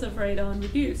levels of radon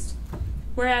reduced.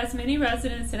 Whereas many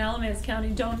residents in Alamance County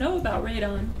don't know about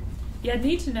radon, yet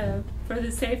need to know for the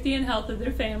safety and health of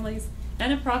their families,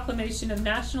 and a proclamation of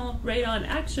National Radon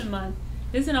Action Month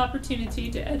is an opportunity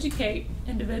to educate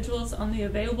individuals on the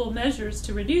available measures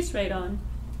to reduce radon.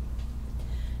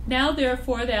 Now,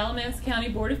 therefore, the Alamance County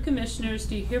Board of Commissioners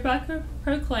do hereby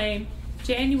proclaim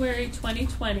January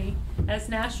 2020 as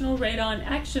National Radon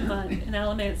Action Month in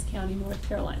Alamance County, North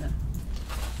Carolina.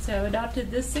 So,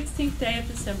 adopted this 16th day of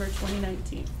December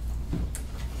 2019.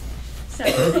 So,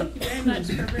 thank you very much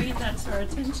for bringing that to our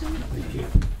attention. Thank you.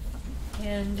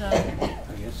 And I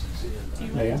guess it's it. do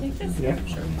you want to take this? Yeah,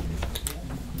 sure.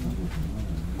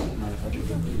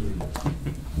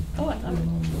 Oh, I love it.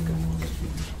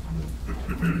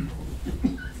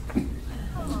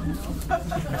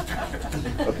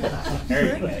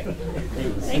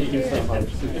 Thank you. You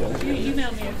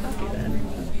emailed me a copy of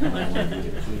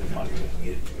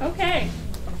that. Okay.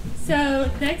 So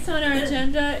next on our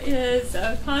agenda is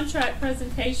a contract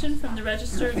presentation from the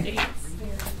Register of Deeds.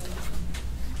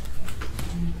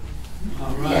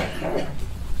 All right.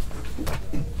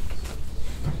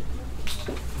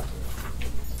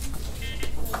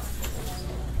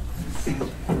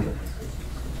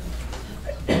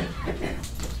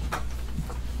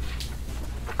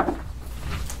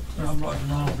 I brought the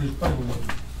wrong piece of paper with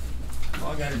me.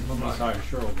 Well, I got it from my side of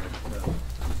Cheryl.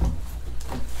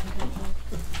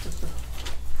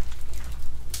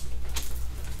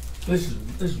 This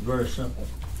is very simple.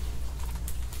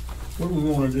 What we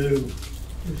want to do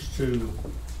is to,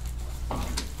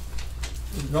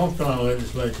 the North Carolina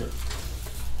legislature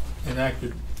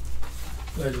enacted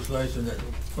legislation that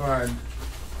required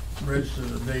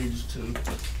registers of deeds to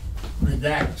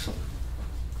redact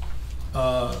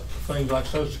things like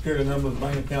Social Security numbers,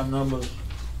 bank account numbers,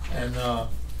 and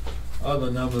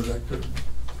other numbers that could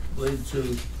lead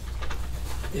to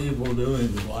evil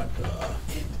doings like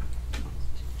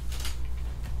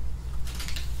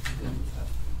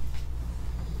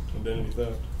Identity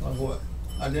theft. Like what?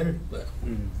 Identity theft.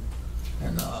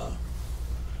 And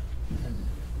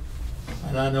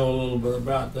I know a little bit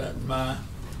about that. My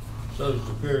Social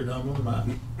Security number,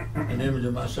 an image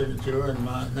of my signature, and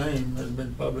my name has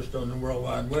been published on the World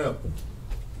Wide Web.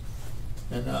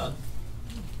 And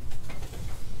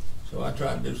so I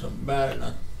tried to do something about it, and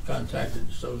I contacted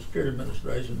the Social Security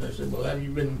Administration. They said, "Well, have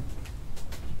you been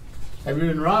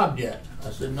robbed yet?" I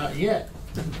said, "Not yet."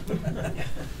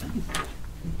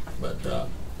 But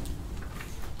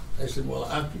they said, "Well,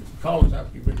 call us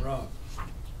after you've been robbed."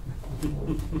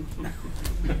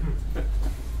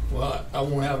 Well, I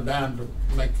won't have a dime to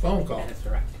make a phone call. That's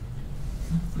right.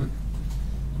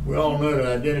 We all know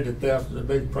that identity theft is a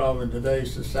big problem in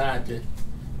today's society.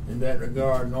 In that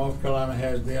regard, North Carolina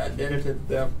has the Identity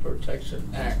Theft Protection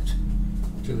Act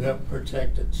to help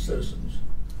protect its citizens.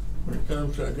 When it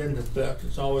comes to identity theft,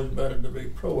 it's always better to be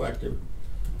proactive.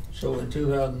 So in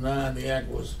 2009, the act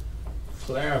was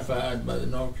clarified by the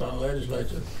North Carolina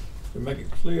legislature to make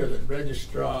it clear that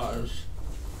registrars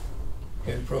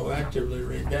can proactively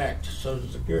redact Social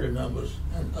Security numbers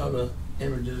and other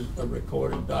images of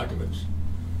recorded documents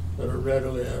that are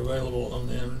readily available on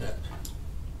the internet.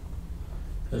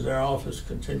 As our office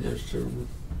continues to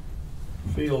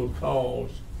field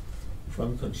calls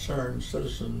from concerned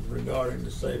citizens regarding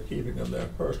the safekeeping of their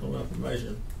personal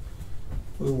information,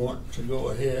 we want to go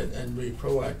ahead and be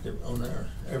proactive on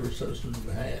every citizen's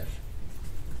behalf.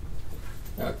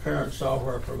 Our current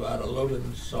software provider,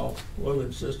 Logan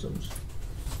Systems,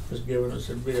 has given us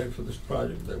a bid for this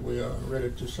project that we are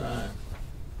ready to sign.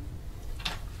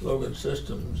 Logan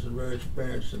Systems is very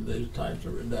experienced in these types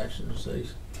of redactions.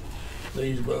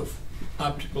 These both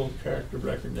optical character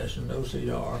recognition,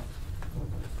 OCR,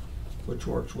 which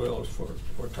works well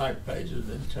for typed pages,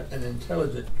 and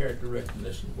intelligent character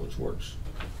recognition, which works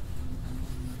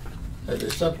as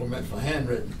a supplement for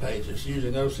handwritten pages,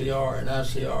 using OCR and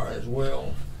ICR as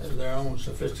well as their own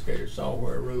sophisticated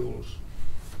software rules.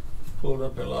 Pulled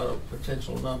up a lot of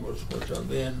potential numbers, which are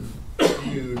then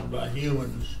viewed by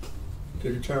humans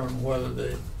to determine whether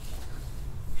the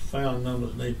found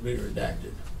numbers need to be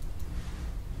redacted.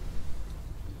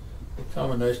 The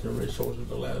combination of resources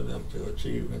allows them to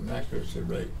achieve an accuracy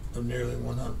rate of nearly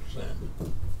 100%,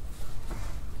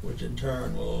 which in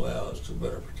turn will allow us to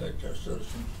better protect our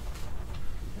citizens.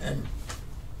 And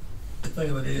the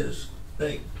thing of it is,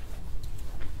 if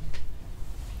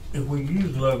we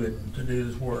use Logan to do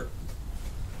this work,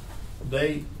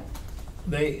 that's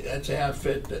the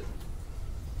outfit that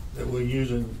we're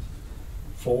using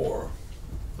for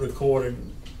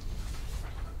recording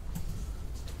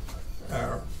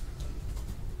our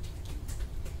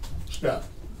stuff.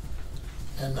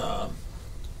 And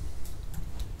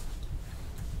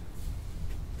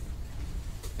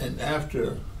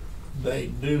after they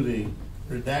do the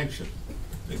redaction,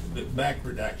 the back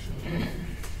redaction,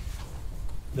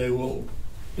 they will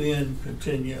then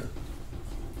continue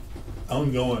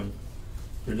ongoing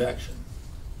redaction.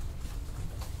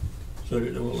 So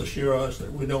that it will assure us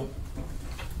that we don't,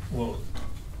 well,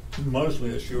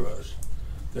 mostly assure us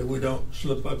that we don't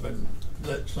slip up and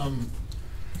let some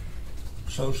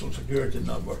Social Security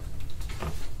number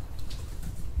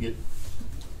get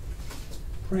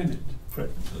printed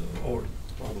or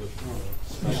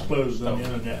disclosed on the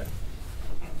internet.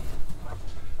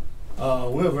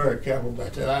 We're very careful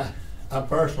about that. I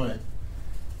personally,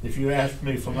 if you ask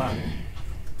me for my,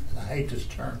 and I hate this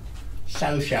term,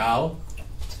 social,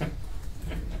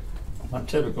 my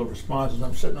typical response is,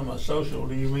 I'm sitting on my social,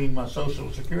 do you mean my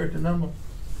Social Security number?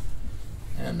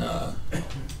 And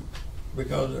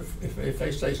because if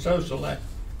they say social,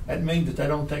 that means that they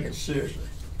don't take it seriously.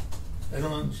 They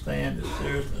don't understand the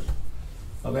seriousness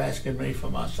of asking me for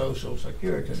my Social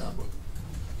Security number.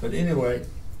 But anyway,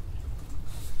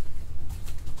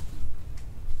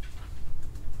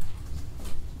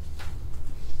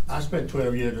 I spent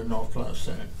 12 years in the North Carolina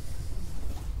Senate.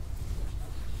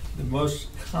 The most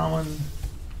common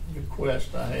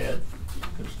request I had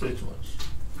from constituents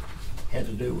had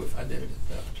to do with identity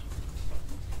theft.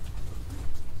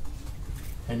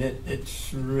 And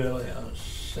it's really a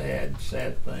sad,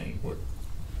 sad thing.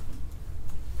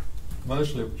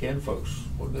 Mostly kinfolks,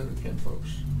 we're good with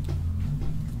kinfolks.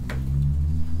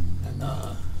 And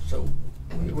so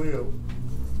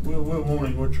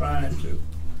we're trying to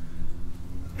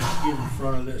get in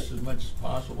front of this as much as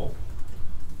possible.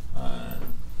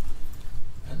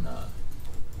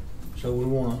 So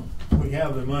we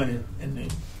have the money in the,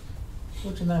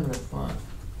 what's the name of that fund?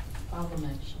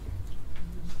 Automation.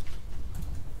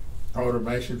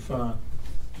 Automation fund.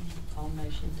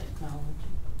 Automation technology.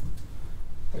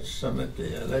 That's something that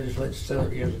the legislature set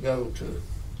up years ago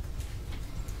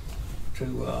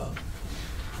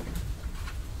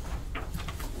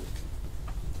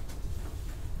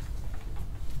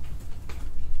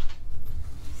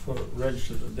for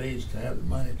registers of deeds to have the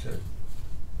money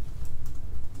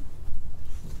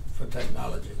for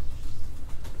technology.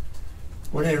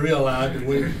 When they realized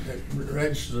that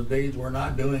registers of deeds were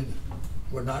not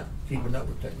keeping up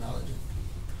with technology.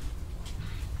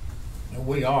 And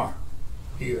we are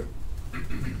here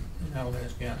in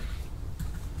Alamance County.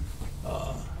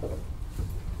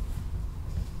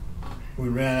 We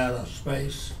ran out of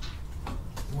space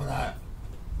when I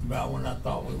about when I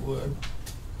thought we would.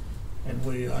 And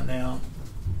we are now,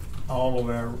 all of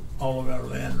our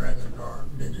land records are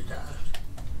digitized.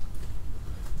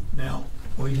 Now,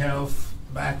 we have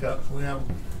backups, we have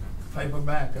paper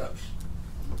backups.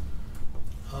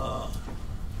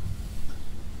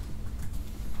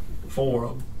 4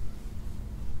 of them.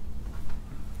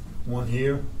 One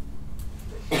here,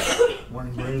 one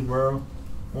in Greensboro,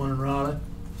 one in Raleigh,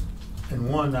 and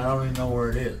one I don't even know where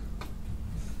it is.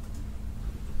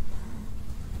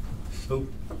 So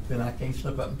then I can't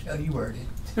slip up and tell you where it is.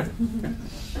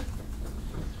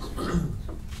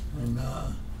 And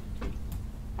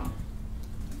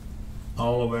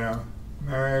all of our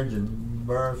marriage and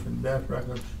birth and death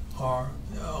records are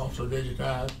also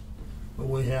digitized, but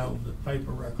we have the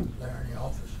paper records there in the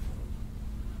office.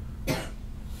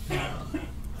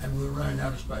 And we're running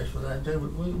out of space for that too,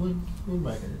 but we're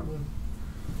making it. We're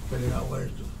figuring out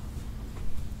ways to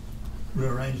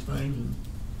rearrange things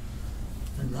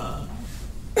and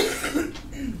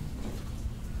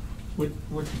what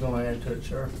you gonna add to it,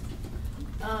 Sheriff?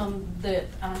 That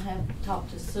I have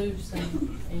talked to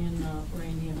Susan and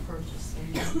Randy in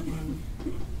purchasing, and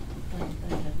I think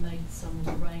they have made some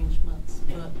arrangements,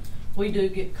 but we do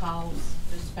get calls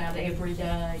just about every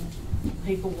day.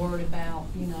 People worried about,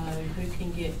 you know, who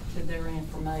can get to their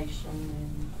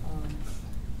information, and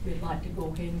we'd like to go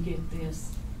ahead and get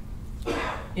this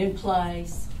in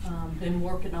place. Been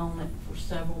working on it for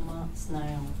several months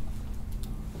now.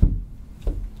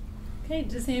 Okay,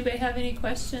 does anybody have any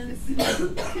questions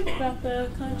about the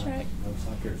contract? Looks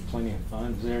like there's plenty of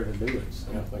funds there to do it,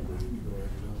 so I think we can go ahead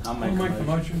and do it. I'll make the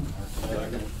motion.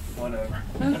 Whatever.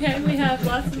 Okay, we have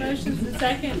lots of motions and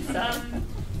seconds.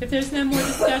 If there's no more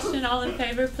discussion, all in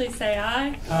favor, please say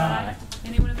aye. Aye.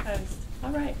 Anyone opposed?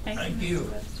 All right, thank you.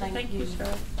 Thank you,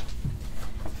 Sheriff.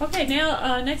 Okay,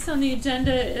 now next on the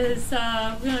agenda is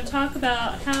we're going to talk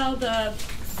about how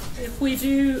if we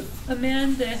do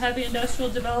amend the heavy industrial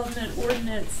development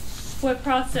ordinance, what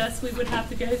process we would have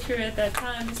to go through at that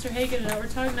time. Mr. Hagan and I were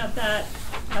talking about that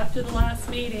after the last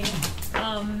meeting.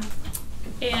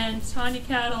 And Tanya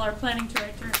Cattle, our planning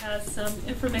director, has some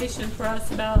information for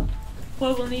us about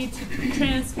what will need to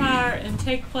transpire and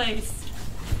take place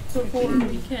before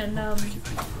we can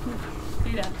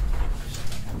do that.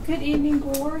 Good evening,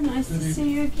 board. Nice to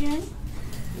see you again.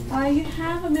 You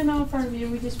have a memo in front of you.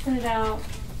 We just printed out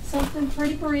something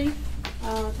pretty brief.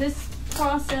 This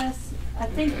process, I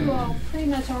think you all pretty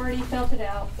much already felt it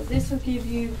out, but this will give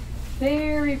you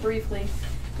very briefly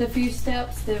the few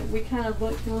steps that we kind of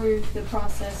looked through the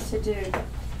process to do.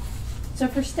 So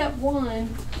for step 1,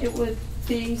 it would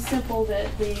be simple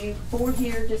that the board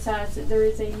here decides that there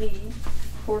is a need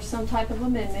for some type of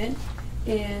amendment,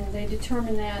 and they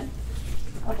determine that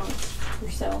amongst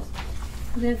yourselves.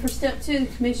 And then for step 2,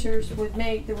 the commissioners would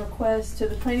make the request to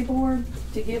the planning board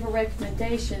to give a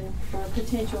recommendation for a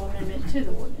potential amendment to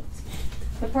the ordinance.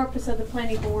 The purpose of the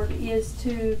planning board is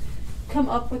to come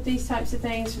up with these types of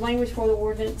things, language for the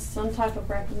ordinance, some type of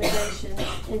recommendation,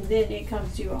 and then it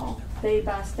comes to you all. They,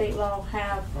 by state law,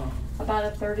 have about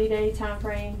a 30-day time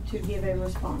frame to give a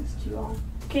response to you all.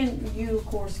 You, of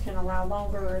course, can allow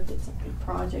longer if it's a big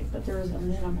project, but there is a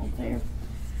minimum there.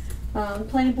 The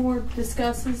planning board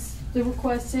discusses the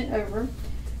request sent over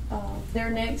at their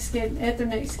next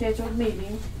scheduled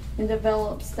meeting and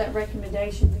develops that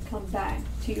recommendation to come back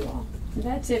to you all. And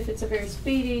that's if it's a very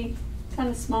speedy, kind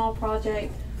of small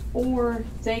project, or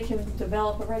they can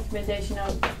develop a recommendation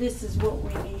of this is what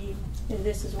we need and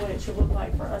this is what it should look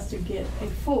like for us to get a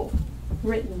full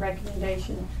written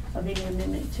recommendation of any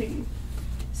amendment to you.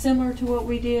 Similar to what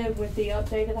we did with the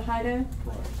update of the HIDO,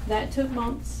 that took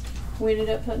months. We ended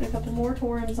up putting a couple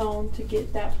moratoriums on to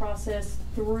get that process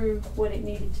through what it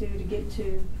needed to get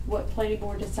to what planning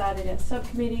board decided at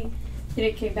subcommittee. Then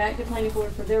it came back to planning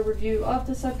board for their review of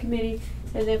the subcommittee,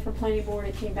 and then from planning board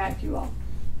it came back to you all.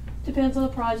 Depends on the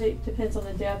project, depends on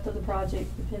the depth of the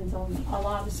project, depends on a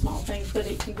lot of small things, but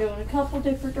it can go in a couple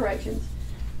different directions.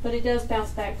 But it does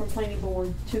bounce back from planning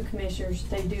board to commissioners.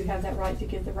 They do have that right to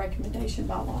give the recommendation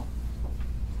by law.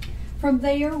 From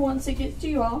there, once it gets to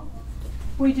you all,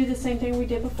 we do the same thing we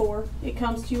did before. It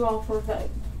comes to you all for a vote.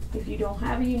 If you don't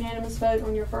have a unanimous vote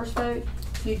on your first vote,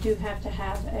 you do have to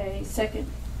have a second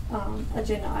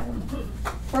agenda item.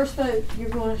 First vote, you're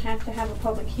going to have a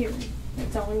public hearing.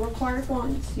 It's only required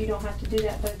once. You don't have to do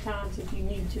that both times if you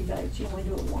need 2 votes. You only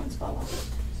do it once by law.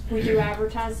 We do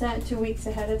advertise that 2 weeks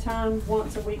ahead of time,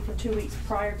 once a week for 2 weeks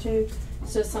prior to.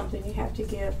 So something you have to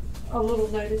give a little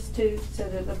notice to so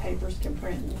that the papers can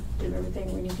print and do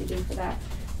everything we need to do for that.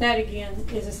 That again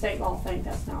is a state law thing.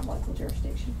 That's not local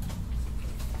jurisdiction.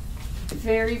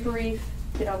 Very brief.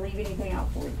 Did I leave anything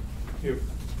out for you?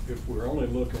 if we're only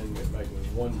looking at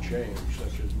making one change,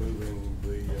 such as moving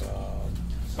the,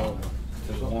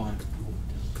 to one.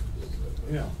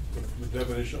 yeah, the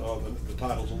definition of the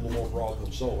title's a little more broad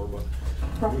than solar, but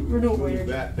Renewable move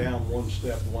energy. that down one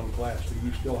step, one class, do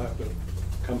you still have to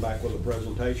come back with a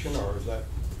presentation, or is that?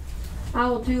 I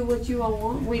will do what you all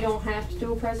want. We don't have to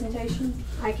do a presentation.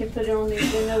 I can put it on the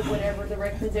agenda, whatever the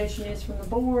recommendation is from the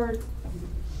board.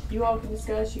 You all can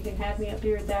discuss. You can have me up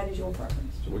here. That is your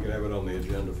preference. So we could have it on the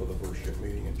agenda for the first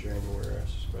meeting in January, I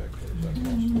suspect, or is that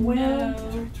possible?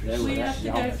 Well, we have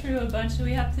to go through a bunch,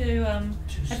 we have to,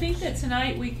 I think that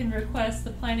tonight we can request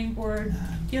the planning board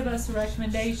give us a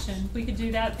recommendation. We could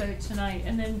do that vote tonight,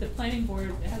 and then the planning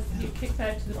board has to get kicked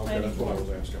back to the Okay, planning that's what I board.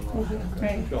 was asking, right?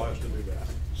 Okay. Right. Still has to do that.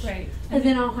 Right. And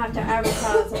then I'll have to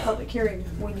advertise a public hearing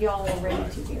when y'all are ready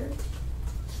to hear it.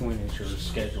 When is your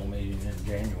scheduled meeting in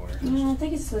January? I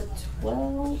think it's the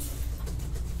 12th.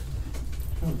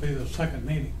 It's gonna be the second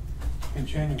meeting in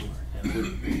January.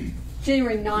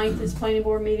 January 9th is planning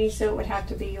board meeting, so it would have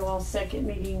to be your all's second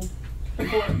meeting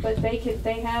before. But they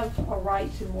have a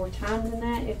right to more time than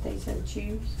that if they so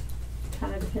choose.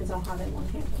 Kind of depends on how they want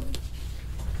to handle it.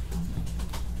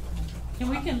 And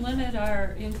we can limit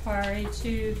our inquiry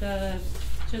to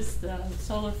just the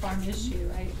solar farm issue,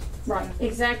 right? Right,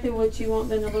 exactly what you want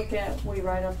them to look at, we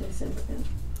write up and send to them.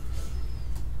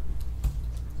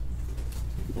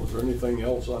 Was there anything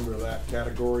else under that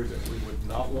category that we would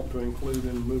not want to include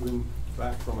in moving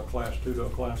back from a class 2 to a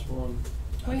class 1?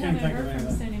 We haven't heard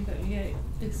from anybody yet.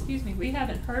 Excuse me, we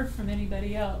haven't heard from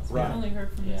anybody else. Right. We only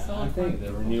heard from the Yeah, solar I farm. think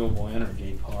the renewable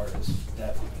energy part is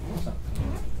definitely something we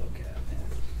need to look at.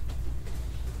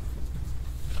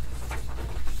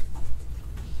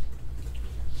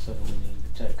 So we need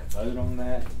to take a vote on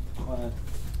that, Clyde?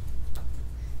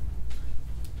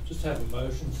 Just have a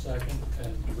motion, second,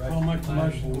 and direct. I'll make the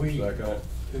motion, we do Second.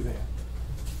 that.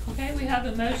 Okay, we have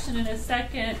a motion and a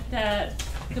second that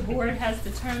the board has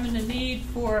determined the need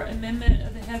for amendment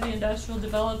of the heavy industrial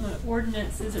development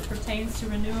ordinance as it pertains to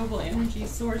renewable energy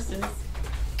sources,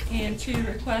 and to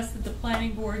request that the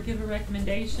planning board give a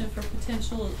recommendation for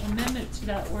potential amendment to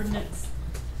that ordinance.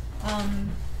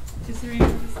 Is there any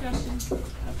more discussion?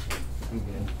 I'm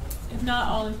good. If not,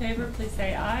 all in favor, please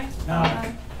say aye.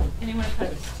 Aye. Anyone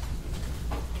opposed?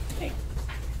 Okay.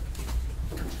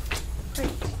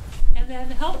 Great. And then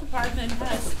the health department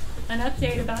has an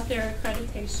update about their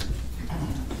accreditation.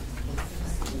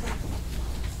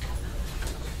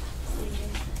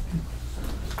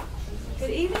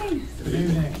 Good evening. Good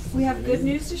evening. We have good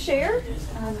news to share.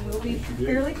 We'll be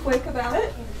fairly quick about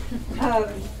it.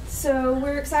 So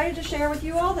we're excited to share with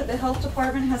you all that the health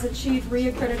department has achieved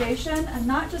reaccreditation, and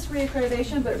not just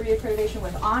reaccreditation, but reaccreditation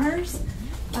with honors.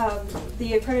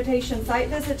 The accreditation site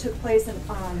visit took place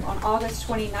on August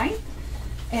 29th,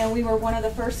 and we were one of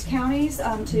the first counties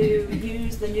to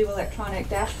use the new electronic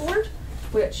dashboard,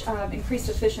 which increased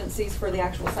efficiencies for the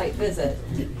actual site visit.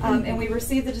 And we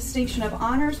received the distinction of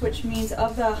honors, which means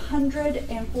of the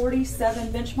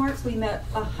 147 benchmarks, we met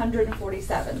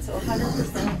 147, so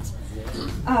 100%.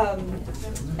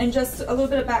 And just a little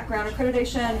bit of background,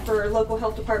 accreditation for local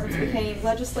health departments became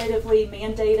legislatively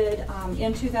mandated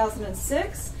in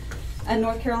 2006, and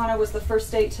North Carolina was the first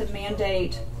state to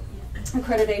mandate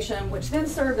accreditation, which then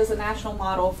served as a national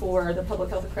model for the public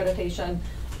health accreditation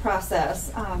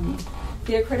process.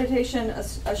 The accreditation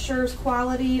assures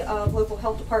quality of local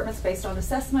health departments based on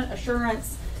assessment,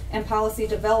 assurance, and policy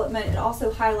development. It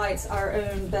also highlights our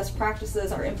own best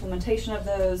practices, our implementation of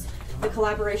those, the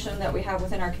collaboration that we have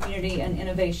within our community, and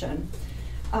innovation.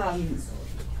 The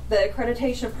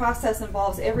accreditation process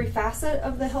involves every facet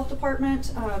of the health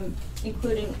department,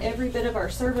 including every bit of our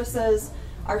services,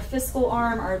 our fiscal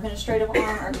arm, our administrative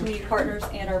arm, our community partners,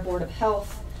 and our Board of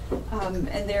Health.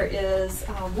 And there is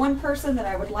one person that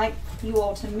I would like you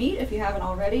all to meet, if you haven't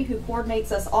already, who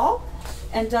coordinates us all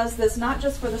and does this not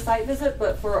just for the site visit,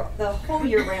 but for the whole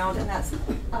year round, and that's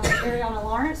Ariana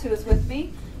Lawrence, who is with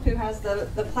me, who has the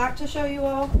plaque to show you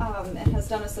all, and has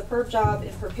done a superb job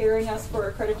in preparing us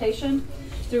for accreditation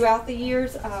throughout the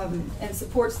years, and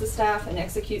supports the staff and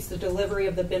executes the delivery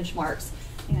of the benchmarks,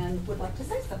 and would like to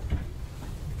say so.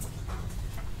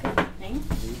 Good evening.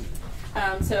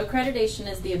 So accreditation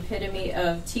is the epitome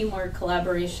of teamwork,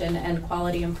 collaboration, and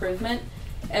quality improvement.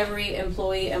 Every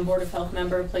employee and Board of Health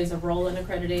member plays a role in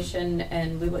accreditation,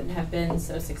 and we wouldn't have been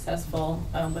so successful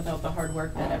without the hard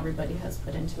work that everybody has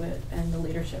put into it and the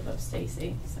leadership of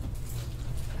Stacy. So.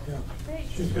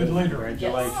 She's a good leader.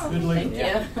 Yes. Good leader.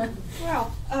 Thank you.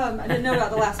 Wow, I didn't know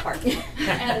about the last part.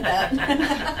 Added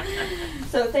that.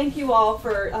 So thank you all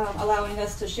for allowing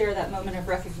us to share that moment of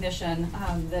recognition,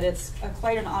 that it's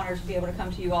quite an honor to be able to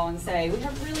come to you all and say, we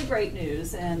have really great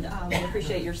news, and we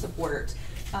appreciate your support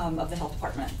of the health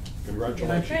department.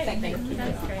 Congratulations. Great. Thank you.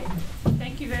 That's great.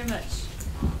 Thank you very much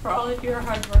for all of your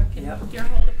hard work and your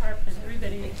whole department.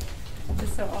 Everybody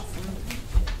is so awesome.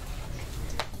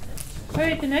 All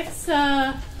right, the next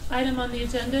item on the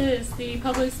agenda is the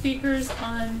public speakers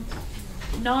on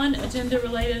non-agenda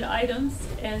related items,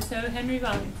 and so Henry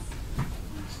Vines.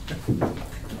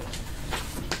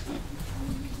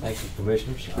 Thank you,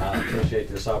 Commissioners. I appreciate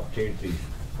this opportunity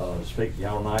to speak to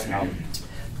y'all tonight.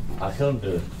 I come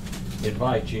to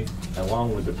invite you,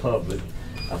 along with the public.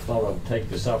 I thought I would take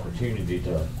this opportunity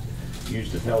to use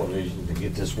the television to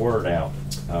get this word out.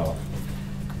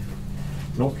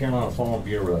 North Carolina Farm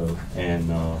Bureau and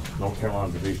North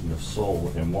Carolina Division of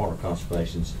Soil and Water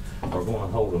Conservations are going to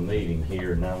hold a meeting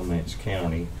here in Alamance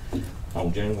County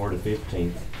on January the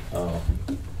 15th,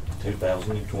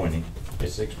 2020 at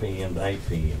 6 p.m. to 8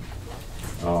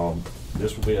 p.m.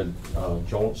 This will be a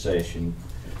joint session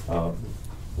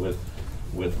with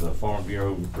the Farm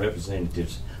Bureau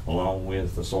representatives along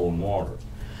with the Soil and Water.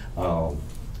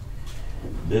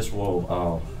 This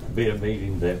will be a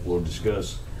meeting that will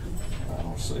discuss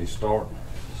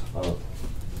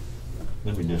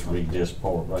let me just read this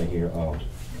part right here.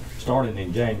 Starting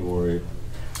in January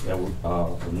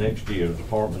of next year, the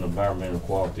Department of Environmental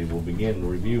Quality will begin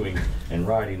reviewing and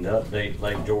writing the update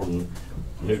Lake Jordan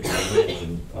Nutrient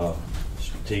Management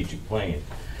Strategic Plan.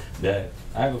 The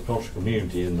agricultural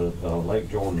community in the Lake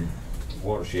Jordan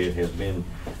watershed has been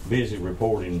busy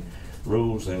reporting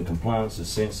rules and compliances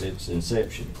since its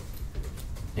inception.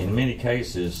 In many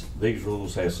cases, these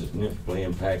rules have significantly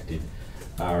impacted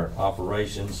our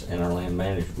operations and our land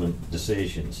management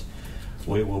decisions.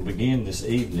 We will begin this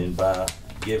evening by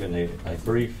giving a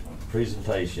brief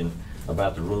presentation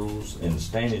about the rules and the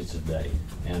standards today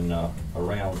and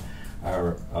around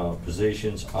our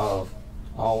positions off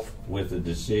with the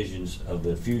decisions of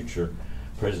the future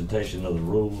presentation of the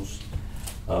rules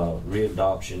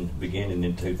readoption beginning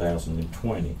in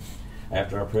 2020.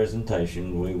 After our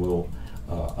presentation, we will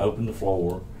open the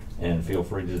floor and feel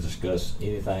free to discuss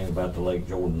anything about the Lake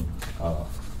Jordan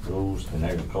rules and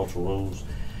agricultural rules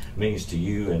means to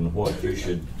you and what you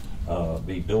should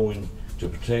be doing to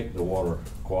protect the water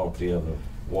quality of the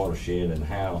watershed and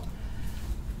how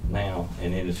now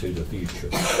and into the future.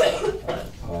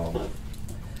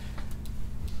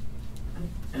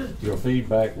 Your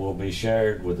feedback will be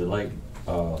shared with the Lake,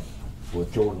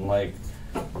 with Jordan Lake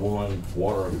One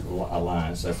Water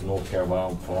Alliance. That's the North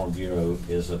Carolina Farm Bureau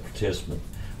is a participant,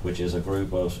 which is a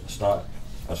group of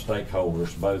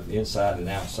stakeholders both inside and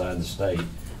outside the state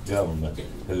government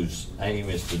whose aim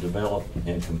is to develop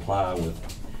and comply with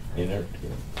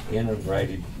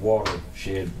integrated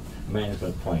watershed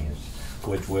management plans,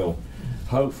 which will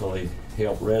hopefully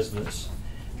help residents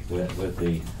with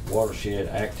the watershed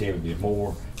activity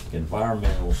more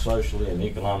environmental, socially, and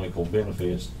economical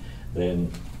benefits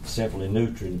than simply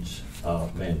nutrients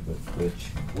management, which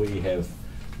we have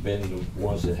been the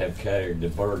ones that have carried the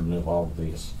burden of all of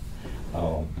this.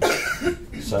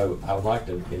 So I would like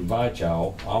to invite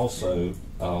y'all. Also,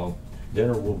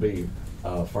 dinner will be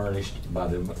furnished by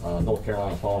the North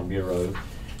Carolina Farm Bureau,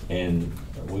 and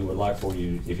we would like for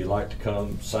you, if you'd like to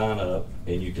come, sign up,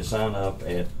 and you can sign up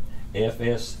at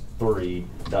fs3.formsite,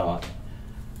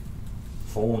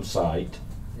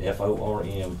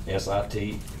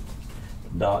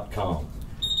 formsite.com,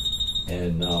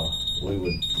 and we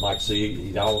would like to see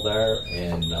y'all there,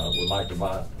 and we'd like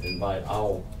to invite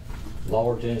all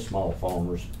large and small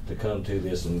farmers to come to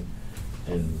this and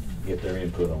get their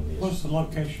input on this. What's the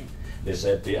location? It's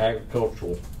at the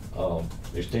Agricultural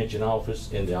Extension Office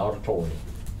in the auditorium.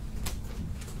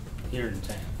 Here in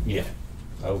town? Yeah,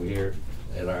 over here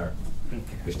at our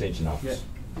Extension Office.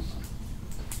 Yeah.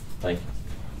 Thank you.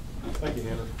 Thank you,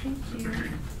 Henry. Thank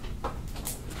you.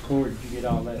 Corey, did you get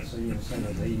all that so you can send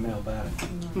us an email about it?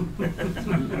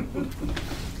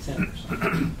 Send us.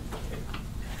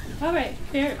 All right,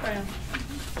 Barrett Brown.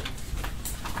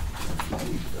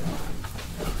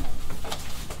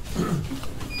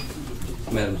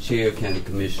 Madam Chair, County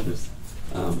Commissioners,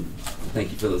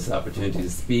 thank you for this opportunity to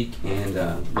speak. And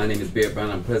my name is Barrett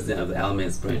Brown. I'm president of the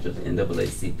Alamance branch of the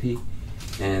NAACP.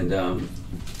 And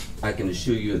I can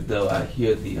assure you, though I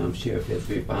hear the sheriff has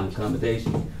very fine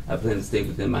accommodations, I plan to stay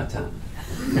within my time.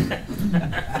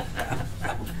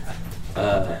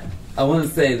 I want to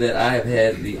say that I have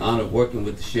had the honor of working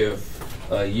with the sheriff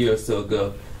a year or so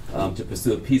ago to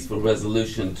pursue a peaceful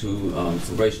resolution to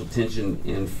some racial tension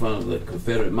in front of the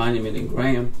Confederate Monument in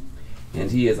Graham. And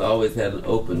he has always had an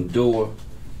open door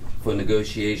for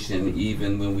negotiation.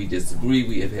 Even when we disagree,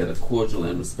 we have had a cordial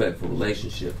and respectful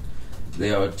relationship.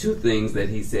 There are two things that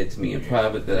he said to me in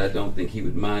private that I don't think he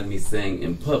would mind me saying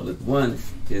in public. One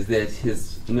is that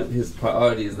his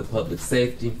priority is the public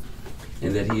safety,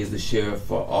 and that he is the sheriff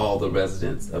for all the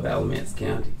residents of Alamance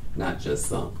County, not just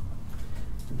some.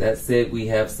 That said, we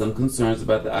have some concerns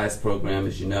about the ICE program,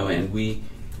 as you know, and we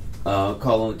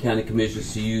call on the county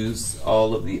commissioners to use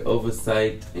all of the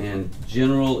oversight and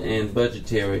general and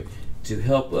budgetary to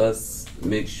help us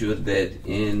make sure that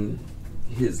in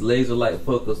his laser-like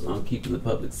focus on keeping the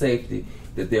public safety,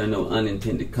 that there are no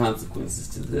unintended consequences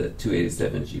to the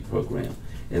 287G program.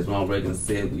 As Ronald Reagan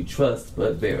said, we trust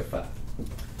but verify.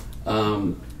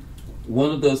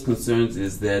 One of those concerns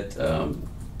is that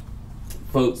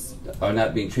folks are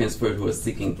not being transferred who are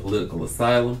seeking political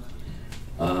asylum.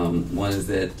 One is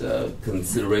that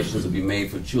considerations will be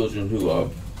made for children who are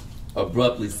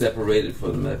abruptly separated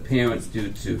from their parents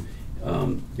due to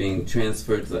being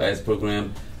transferred to the ICE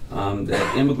program.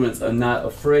 That immigrants are not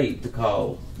afraid to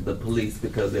call the police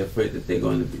because they're afraid that they're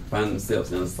going to find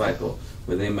themselves in a cycle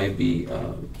where they may be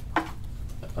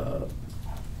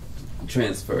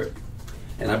transferred.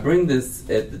 And I bring this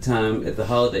at the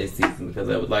holiday season, because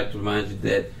I would like to remind you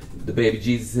that the baby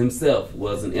Jesus himself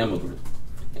was an immigrant,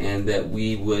 and that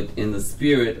we would, in the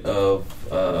spirit of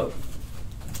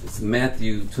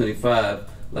Matthew 25,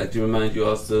 like to remind you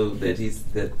also that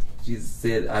Jesus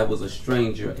said, "I was a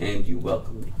stranger and you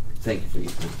welcomed me." Thank you for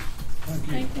your time.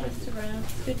 Thank you, Mr. Brown.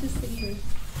 Good to see you.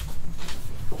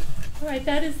 All right,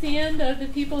 that is the end of the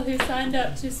people who signed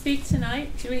up to speak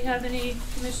tonight. Do we have any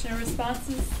commissioner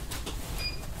responses?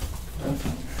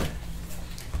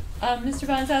 Mr.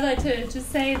 Vines, I'd like to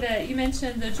just say that you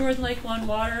mentioned the Jordan Lake One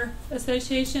Water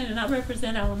Association, and I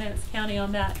represent Alamance County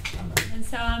on that. And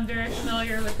so I'm very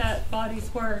familiar with that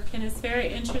body's work, and it's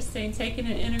very interesting taking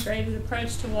an integrated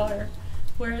approach to water,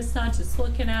 where it's not just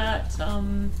looking at,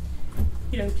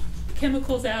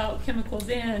 chemicals out, chemicals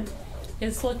in.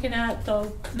 It's looking at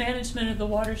the management of the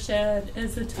watershed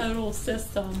as a total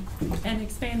system and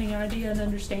expanding our idea and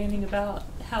understanding about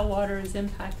how water is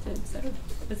impacted. So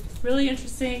it's really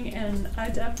interesting, and I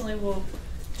definitely will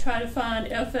try to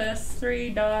find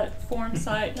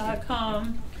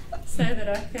fs3.formsite.com so that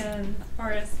I can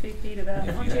RSVP to that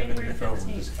on January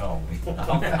 15th. Just call me.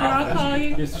 I'll call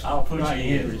you. I'll put you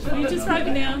in. You just write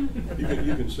me down.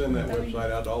 You can send that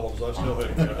website out to all of us. I still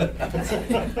haven't got it.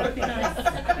 That'd be nice.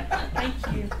 Thank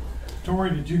you.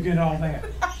 Tori, did you get all that?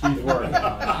 She's working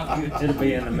on it. It'll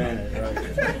be in a minute,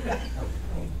 right?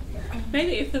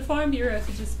 Maybe if the Farm Bureau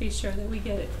could just be sure that we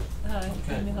get it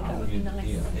emailed, that would be nice.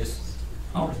 Yeah,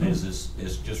 all it is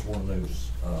just one of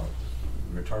those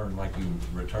return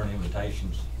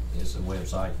invitations. It's a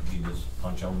website. You just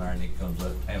punch on there and it comes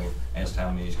up. Ask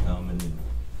how many's coming and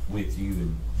with you,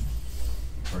 and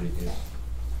pretty good.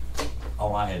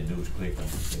 All I had to do was click on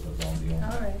it. It was on the.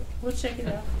 All right, we'll check it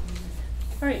out.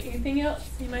 All right, anything else?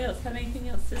 Anybody else have anything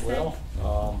else to say? Well,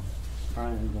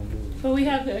 we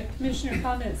have the commissioner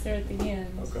comments there at the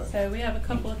end. Okay. So we have a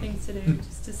couple of things to do,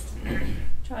 just to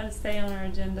try to stay on our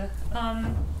agenda.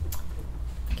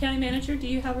 County Manager, do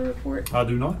you have a report? I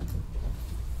do not.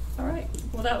 All right.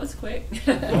 Well, that was quick.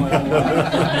 I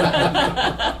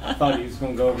thought he was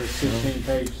going to go over a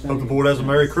 16-page thing. Hope the board has a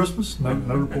Merry Christmas. No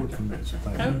report from me. So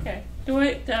thank you. Okay. Do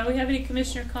we have any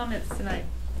commissioner comments tonight?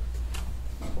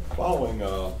 Following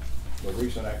the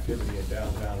recent activity in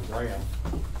downtown Graham,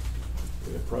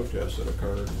 the protests that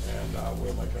occurred, and I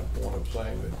will make a point of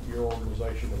saying that your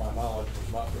organization, to my knowledge,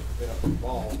 was not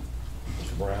involved,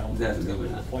 Mr. Brown, in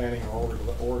the planning or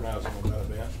organizing of that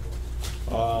event.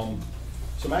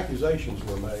 Some accusations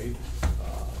were made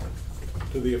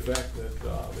to the effect that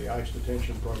the ICE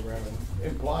detention program,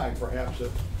 implying perhaps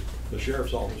that the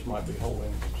sheriff's office might be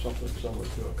holding something similar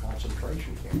to a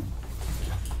concentration camp.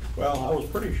 Well, I was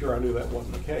pretty sure I knew that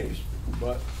wasn't the case,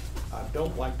 but I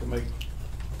don't like to make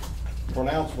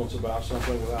pronouncements about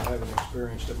something without having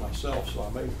experienced it myself, so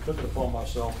I took it upon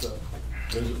myself to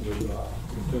visit with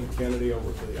Lieutenant Kennedy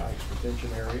over to the ICE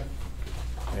detention area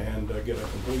and get a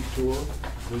complete tour,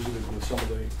 visited with some of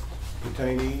the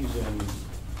detainees in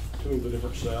 2 of the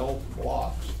different cell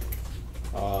blocks.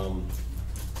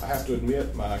 I have to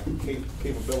admit my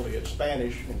capability at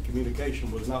Spanish and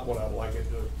communication was not what I'd like it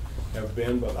to have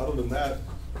been, but other than that,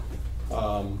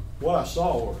 what I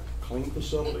saw were clean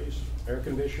facilities,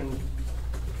 air-conditioned,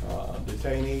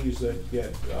 detainees that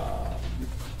get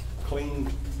clean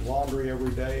laundry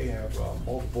every day, have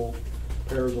multiple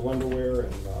pairs of underwear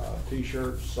and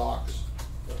t-shirts, socks,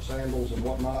 sandals and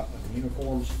whatnot, and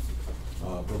uniforms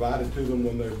provided to them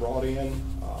when they're brought in.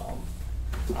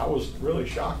 I was really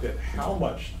shocked at how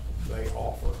much they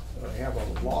offer. They have a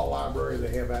law library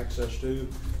they have access to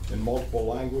in multiple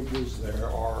languages. They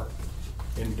are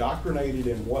indoctrinated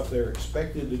in what they're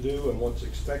expected to do and what's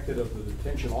expected of the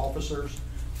detention officers.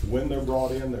 When they're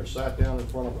brought in, they're sat down in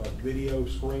front of a video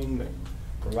screen that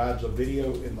provides a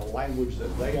video in the language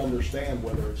that they understand,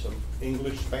 whether it's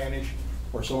English, Spanish,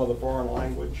 or some other foreign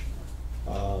language.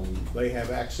 They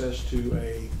have access to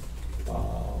a,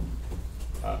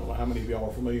 I don't know how many of y'all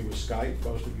are familiar with Skype,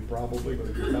 most of you probably, but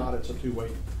if you're not, it's a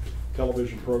two-way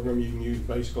television program you can use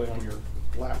basically on your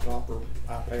laptop or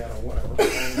iPad or whatever.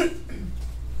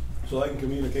 So they can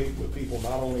communicate with people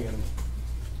not only in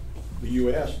the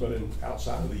U.S. but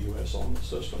outside of the U.S. on the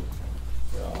system.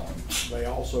 They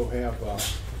also have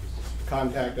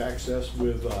contact access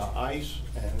with ICE,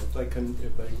 and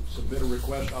if they submit a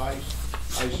request to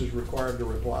ICE is required to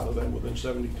reply to them within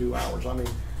 72 hours. I mean,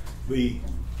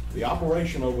 the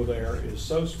operation over there is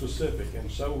so specific and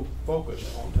so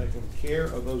focused on taking care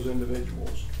of those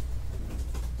individuals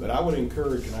that I would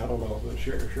encourage, and I don't know if the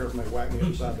sheriff may whack me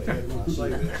upside the head when I say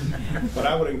this, but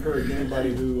I would encourage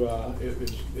anybody who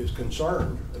is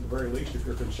concerned, at the very least if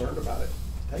you're concerned about it,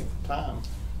 take the time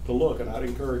to look. And I'd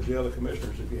encourage the other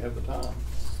commissioners, if you have the time,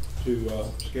 to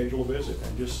schedule a visit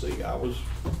and just see. I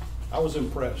was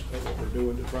impressed at what they're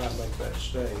doing to try and make that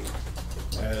stay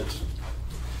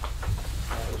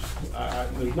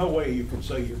there's no way you can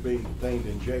say you're being detained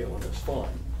in jail and it's fun.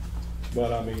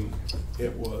 But I mean,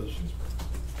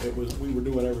 we were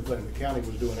doing everything, the county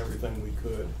was doing everything we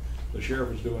could. The sheriff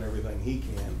was doing everything he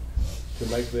can to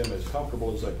make them as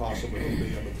comfortable as they possibly can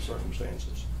be under the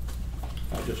circumstances.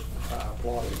 I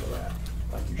applaud him for that.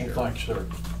 Thank you, Sheriff. Well, thanks, sir.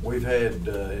 We've had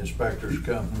inspectors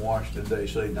come from Washington,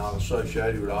 D.C., not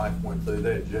associated with ICE, went through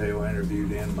that jail,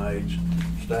 interviewed inmates,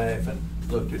 staff, and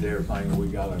looked at everything, and we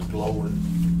got a glowing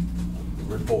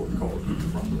report card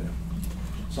from them.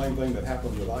 Same thing that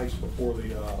happened with ICE before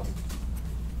the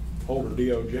Holder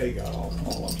DOJ got all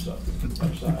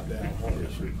upside down.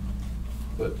 Yes,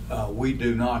 but we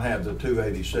do not have the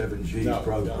 287G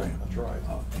program. That's right.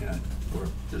 We're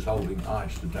just holding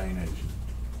ICE detainees.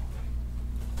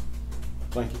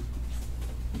 Thank you.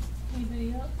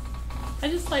 Anybody else?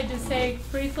 I'd just like to say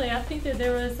briefly, I think that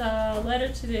there was a letter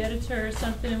to the editor or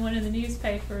something in one of the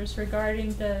newspapers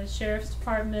regarding the sheriff's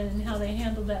department and how they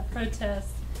handled that protest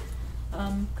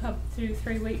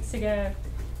 3 weeks ago,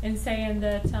 and saying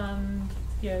that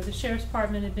the sheriff's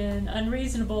department had been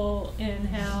unreasonable in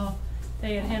how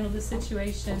they had handled the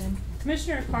situation. And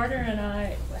Commissioner Carter and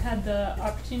I had the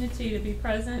opportunity to be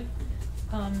present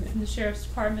in the sheriff's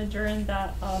department during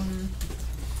that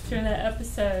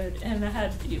episode, and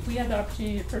we had the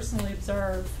opportunity to personally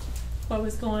observe what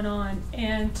was going on.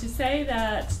 And to say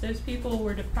that those people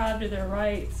were deprived of their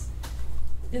rights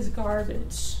is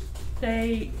garbage.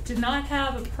 They did not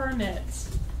have a permit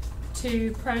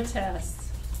to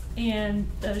protest, and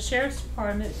the sheriff's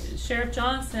department, Sheriff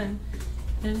Johnson,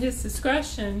 in his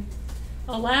discretion,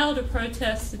 allowed a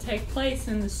protest to take place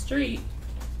in the street.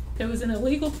 There was an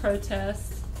illegal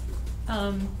protest.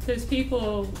 Those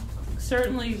people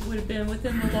certainly would have been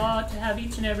within the law to have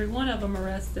each and every one of them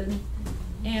arrested,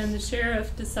 and the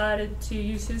sheriff decided to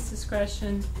use his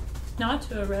discretion not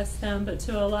to arrest them, but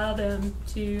to allow them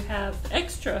to have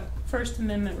extra First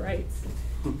Amendment rights,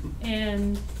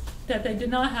 and that they did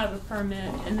not have a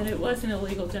permit, and that it was an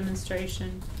illegal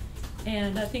demonstration.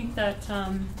 And I think that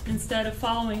instead of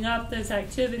following up those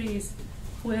activities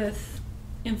with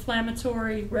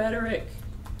inflammatory rhetoric,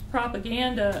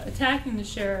 propaganda attacking the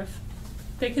sheriff,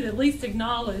 they could at least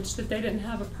acknowledge that they didn't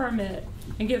have a permit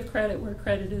and give credit where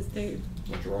credit is due.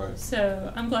 That's right.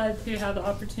 So I'm glad to have the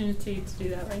opportunity to do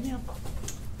that right now.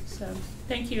 So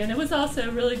thank you. And it was also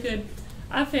really good,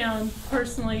 I found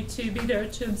personally, to be there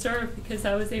to observe, because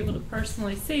I was able to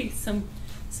personally see some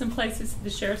places the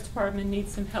sheriff's department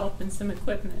needs some help and some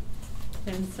equipment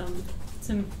and some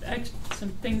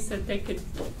things that they could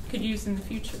use in the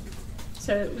future.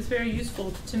 So it was very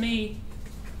useful to me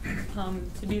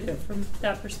to be there from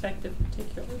that perspective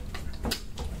particularly.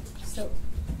 So,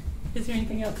 is there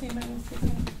anything else anybody wants to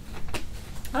say?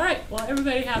 All right, well,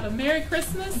 everybody have a Merry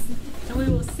Christmas, and we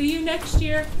will see you next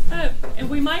year. Oh, and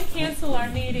we might cancel our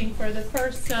meeting for the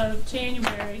 1st of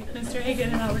January. Mr.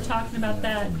 Hagan and I were talking about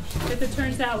that. If it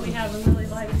turns out we have a really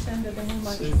light agenda, then we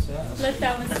might let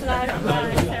that one slide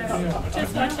by. So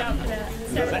just watch out for that.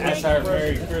 So, that's our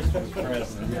Merry Christmas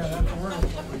present.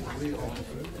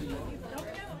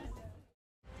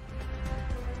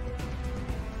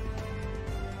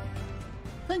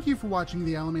 Thank you for watching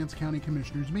the Alamance County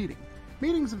Commissioners meeting.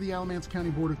 Meetings of the Alamance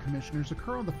County Board of Commissioners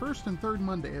occur on the first and third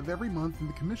Monday of every month in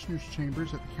the Commissioners'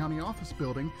 Chambers at the County Office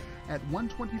Building at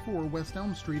 124 West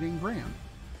Elm Street in Graham.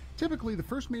 Typically, the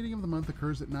first meeting of the month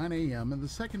occurs at 9 a.m. and the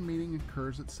second meeting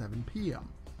occurs at 7 p.m.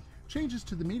 Changes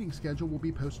to the meeting schedule will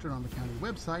be posted on the county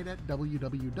website at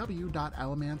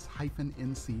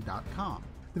www.alamance-nc.com.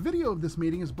 The video of this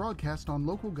meeting is broadcast on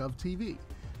LocalGov TV.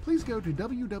 Please go to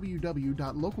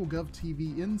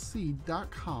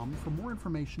www.localgovtvnc.com for more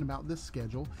information about this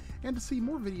schedule and to see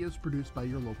more videos produced by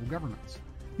your local governments.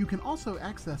 You can also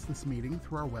access this meeting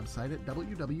through our website at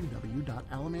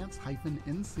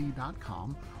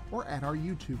www.alamance-nc.com or at our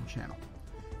YouTube channel.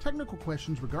 Technical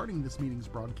questions regarding this meeting's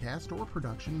broadcast or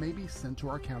production may be sent to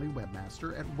our county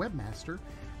webmaster at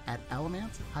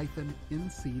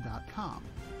webmaster@alamance-nc.com.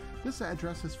 This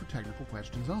address is for technical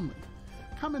questions only.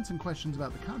 Comments and questions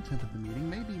about the content of the meeting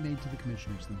may be made to the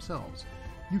commissioners themselves.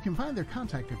 You can find their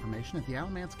contact information at the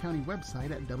Alamance County website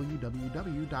at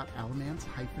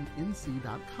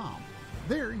www.alamance-nc.com.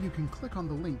 There, you can click on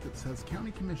the link that says County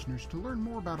Commissioners to learn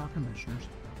more about our commissioners,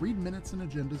 read minutes and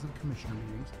agendas of commissioner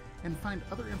meetings, and find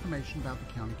other information about the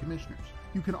County Commissioners.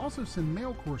 You can also send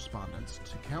mail correspondence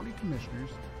to County Commissioners,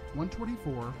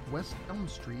 124 West Elm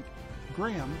Street,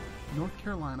 Graham, North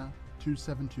Carolina,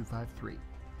 27253.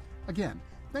 Again,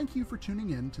 thank you for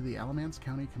tuning in to the Alamance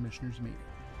County Commissioners meeting.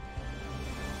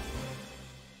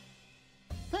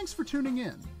 Thanks for tuning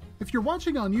in. If you're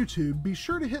watching on YouTube, be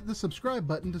sure to hit the subscribe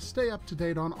button to stay up to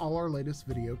date on all our latest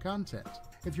video content.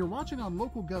 If you're watching on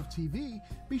LocalGov TV,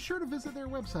 be sure to visit their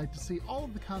website to see all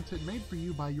of the content made for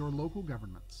you by your local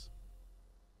governments.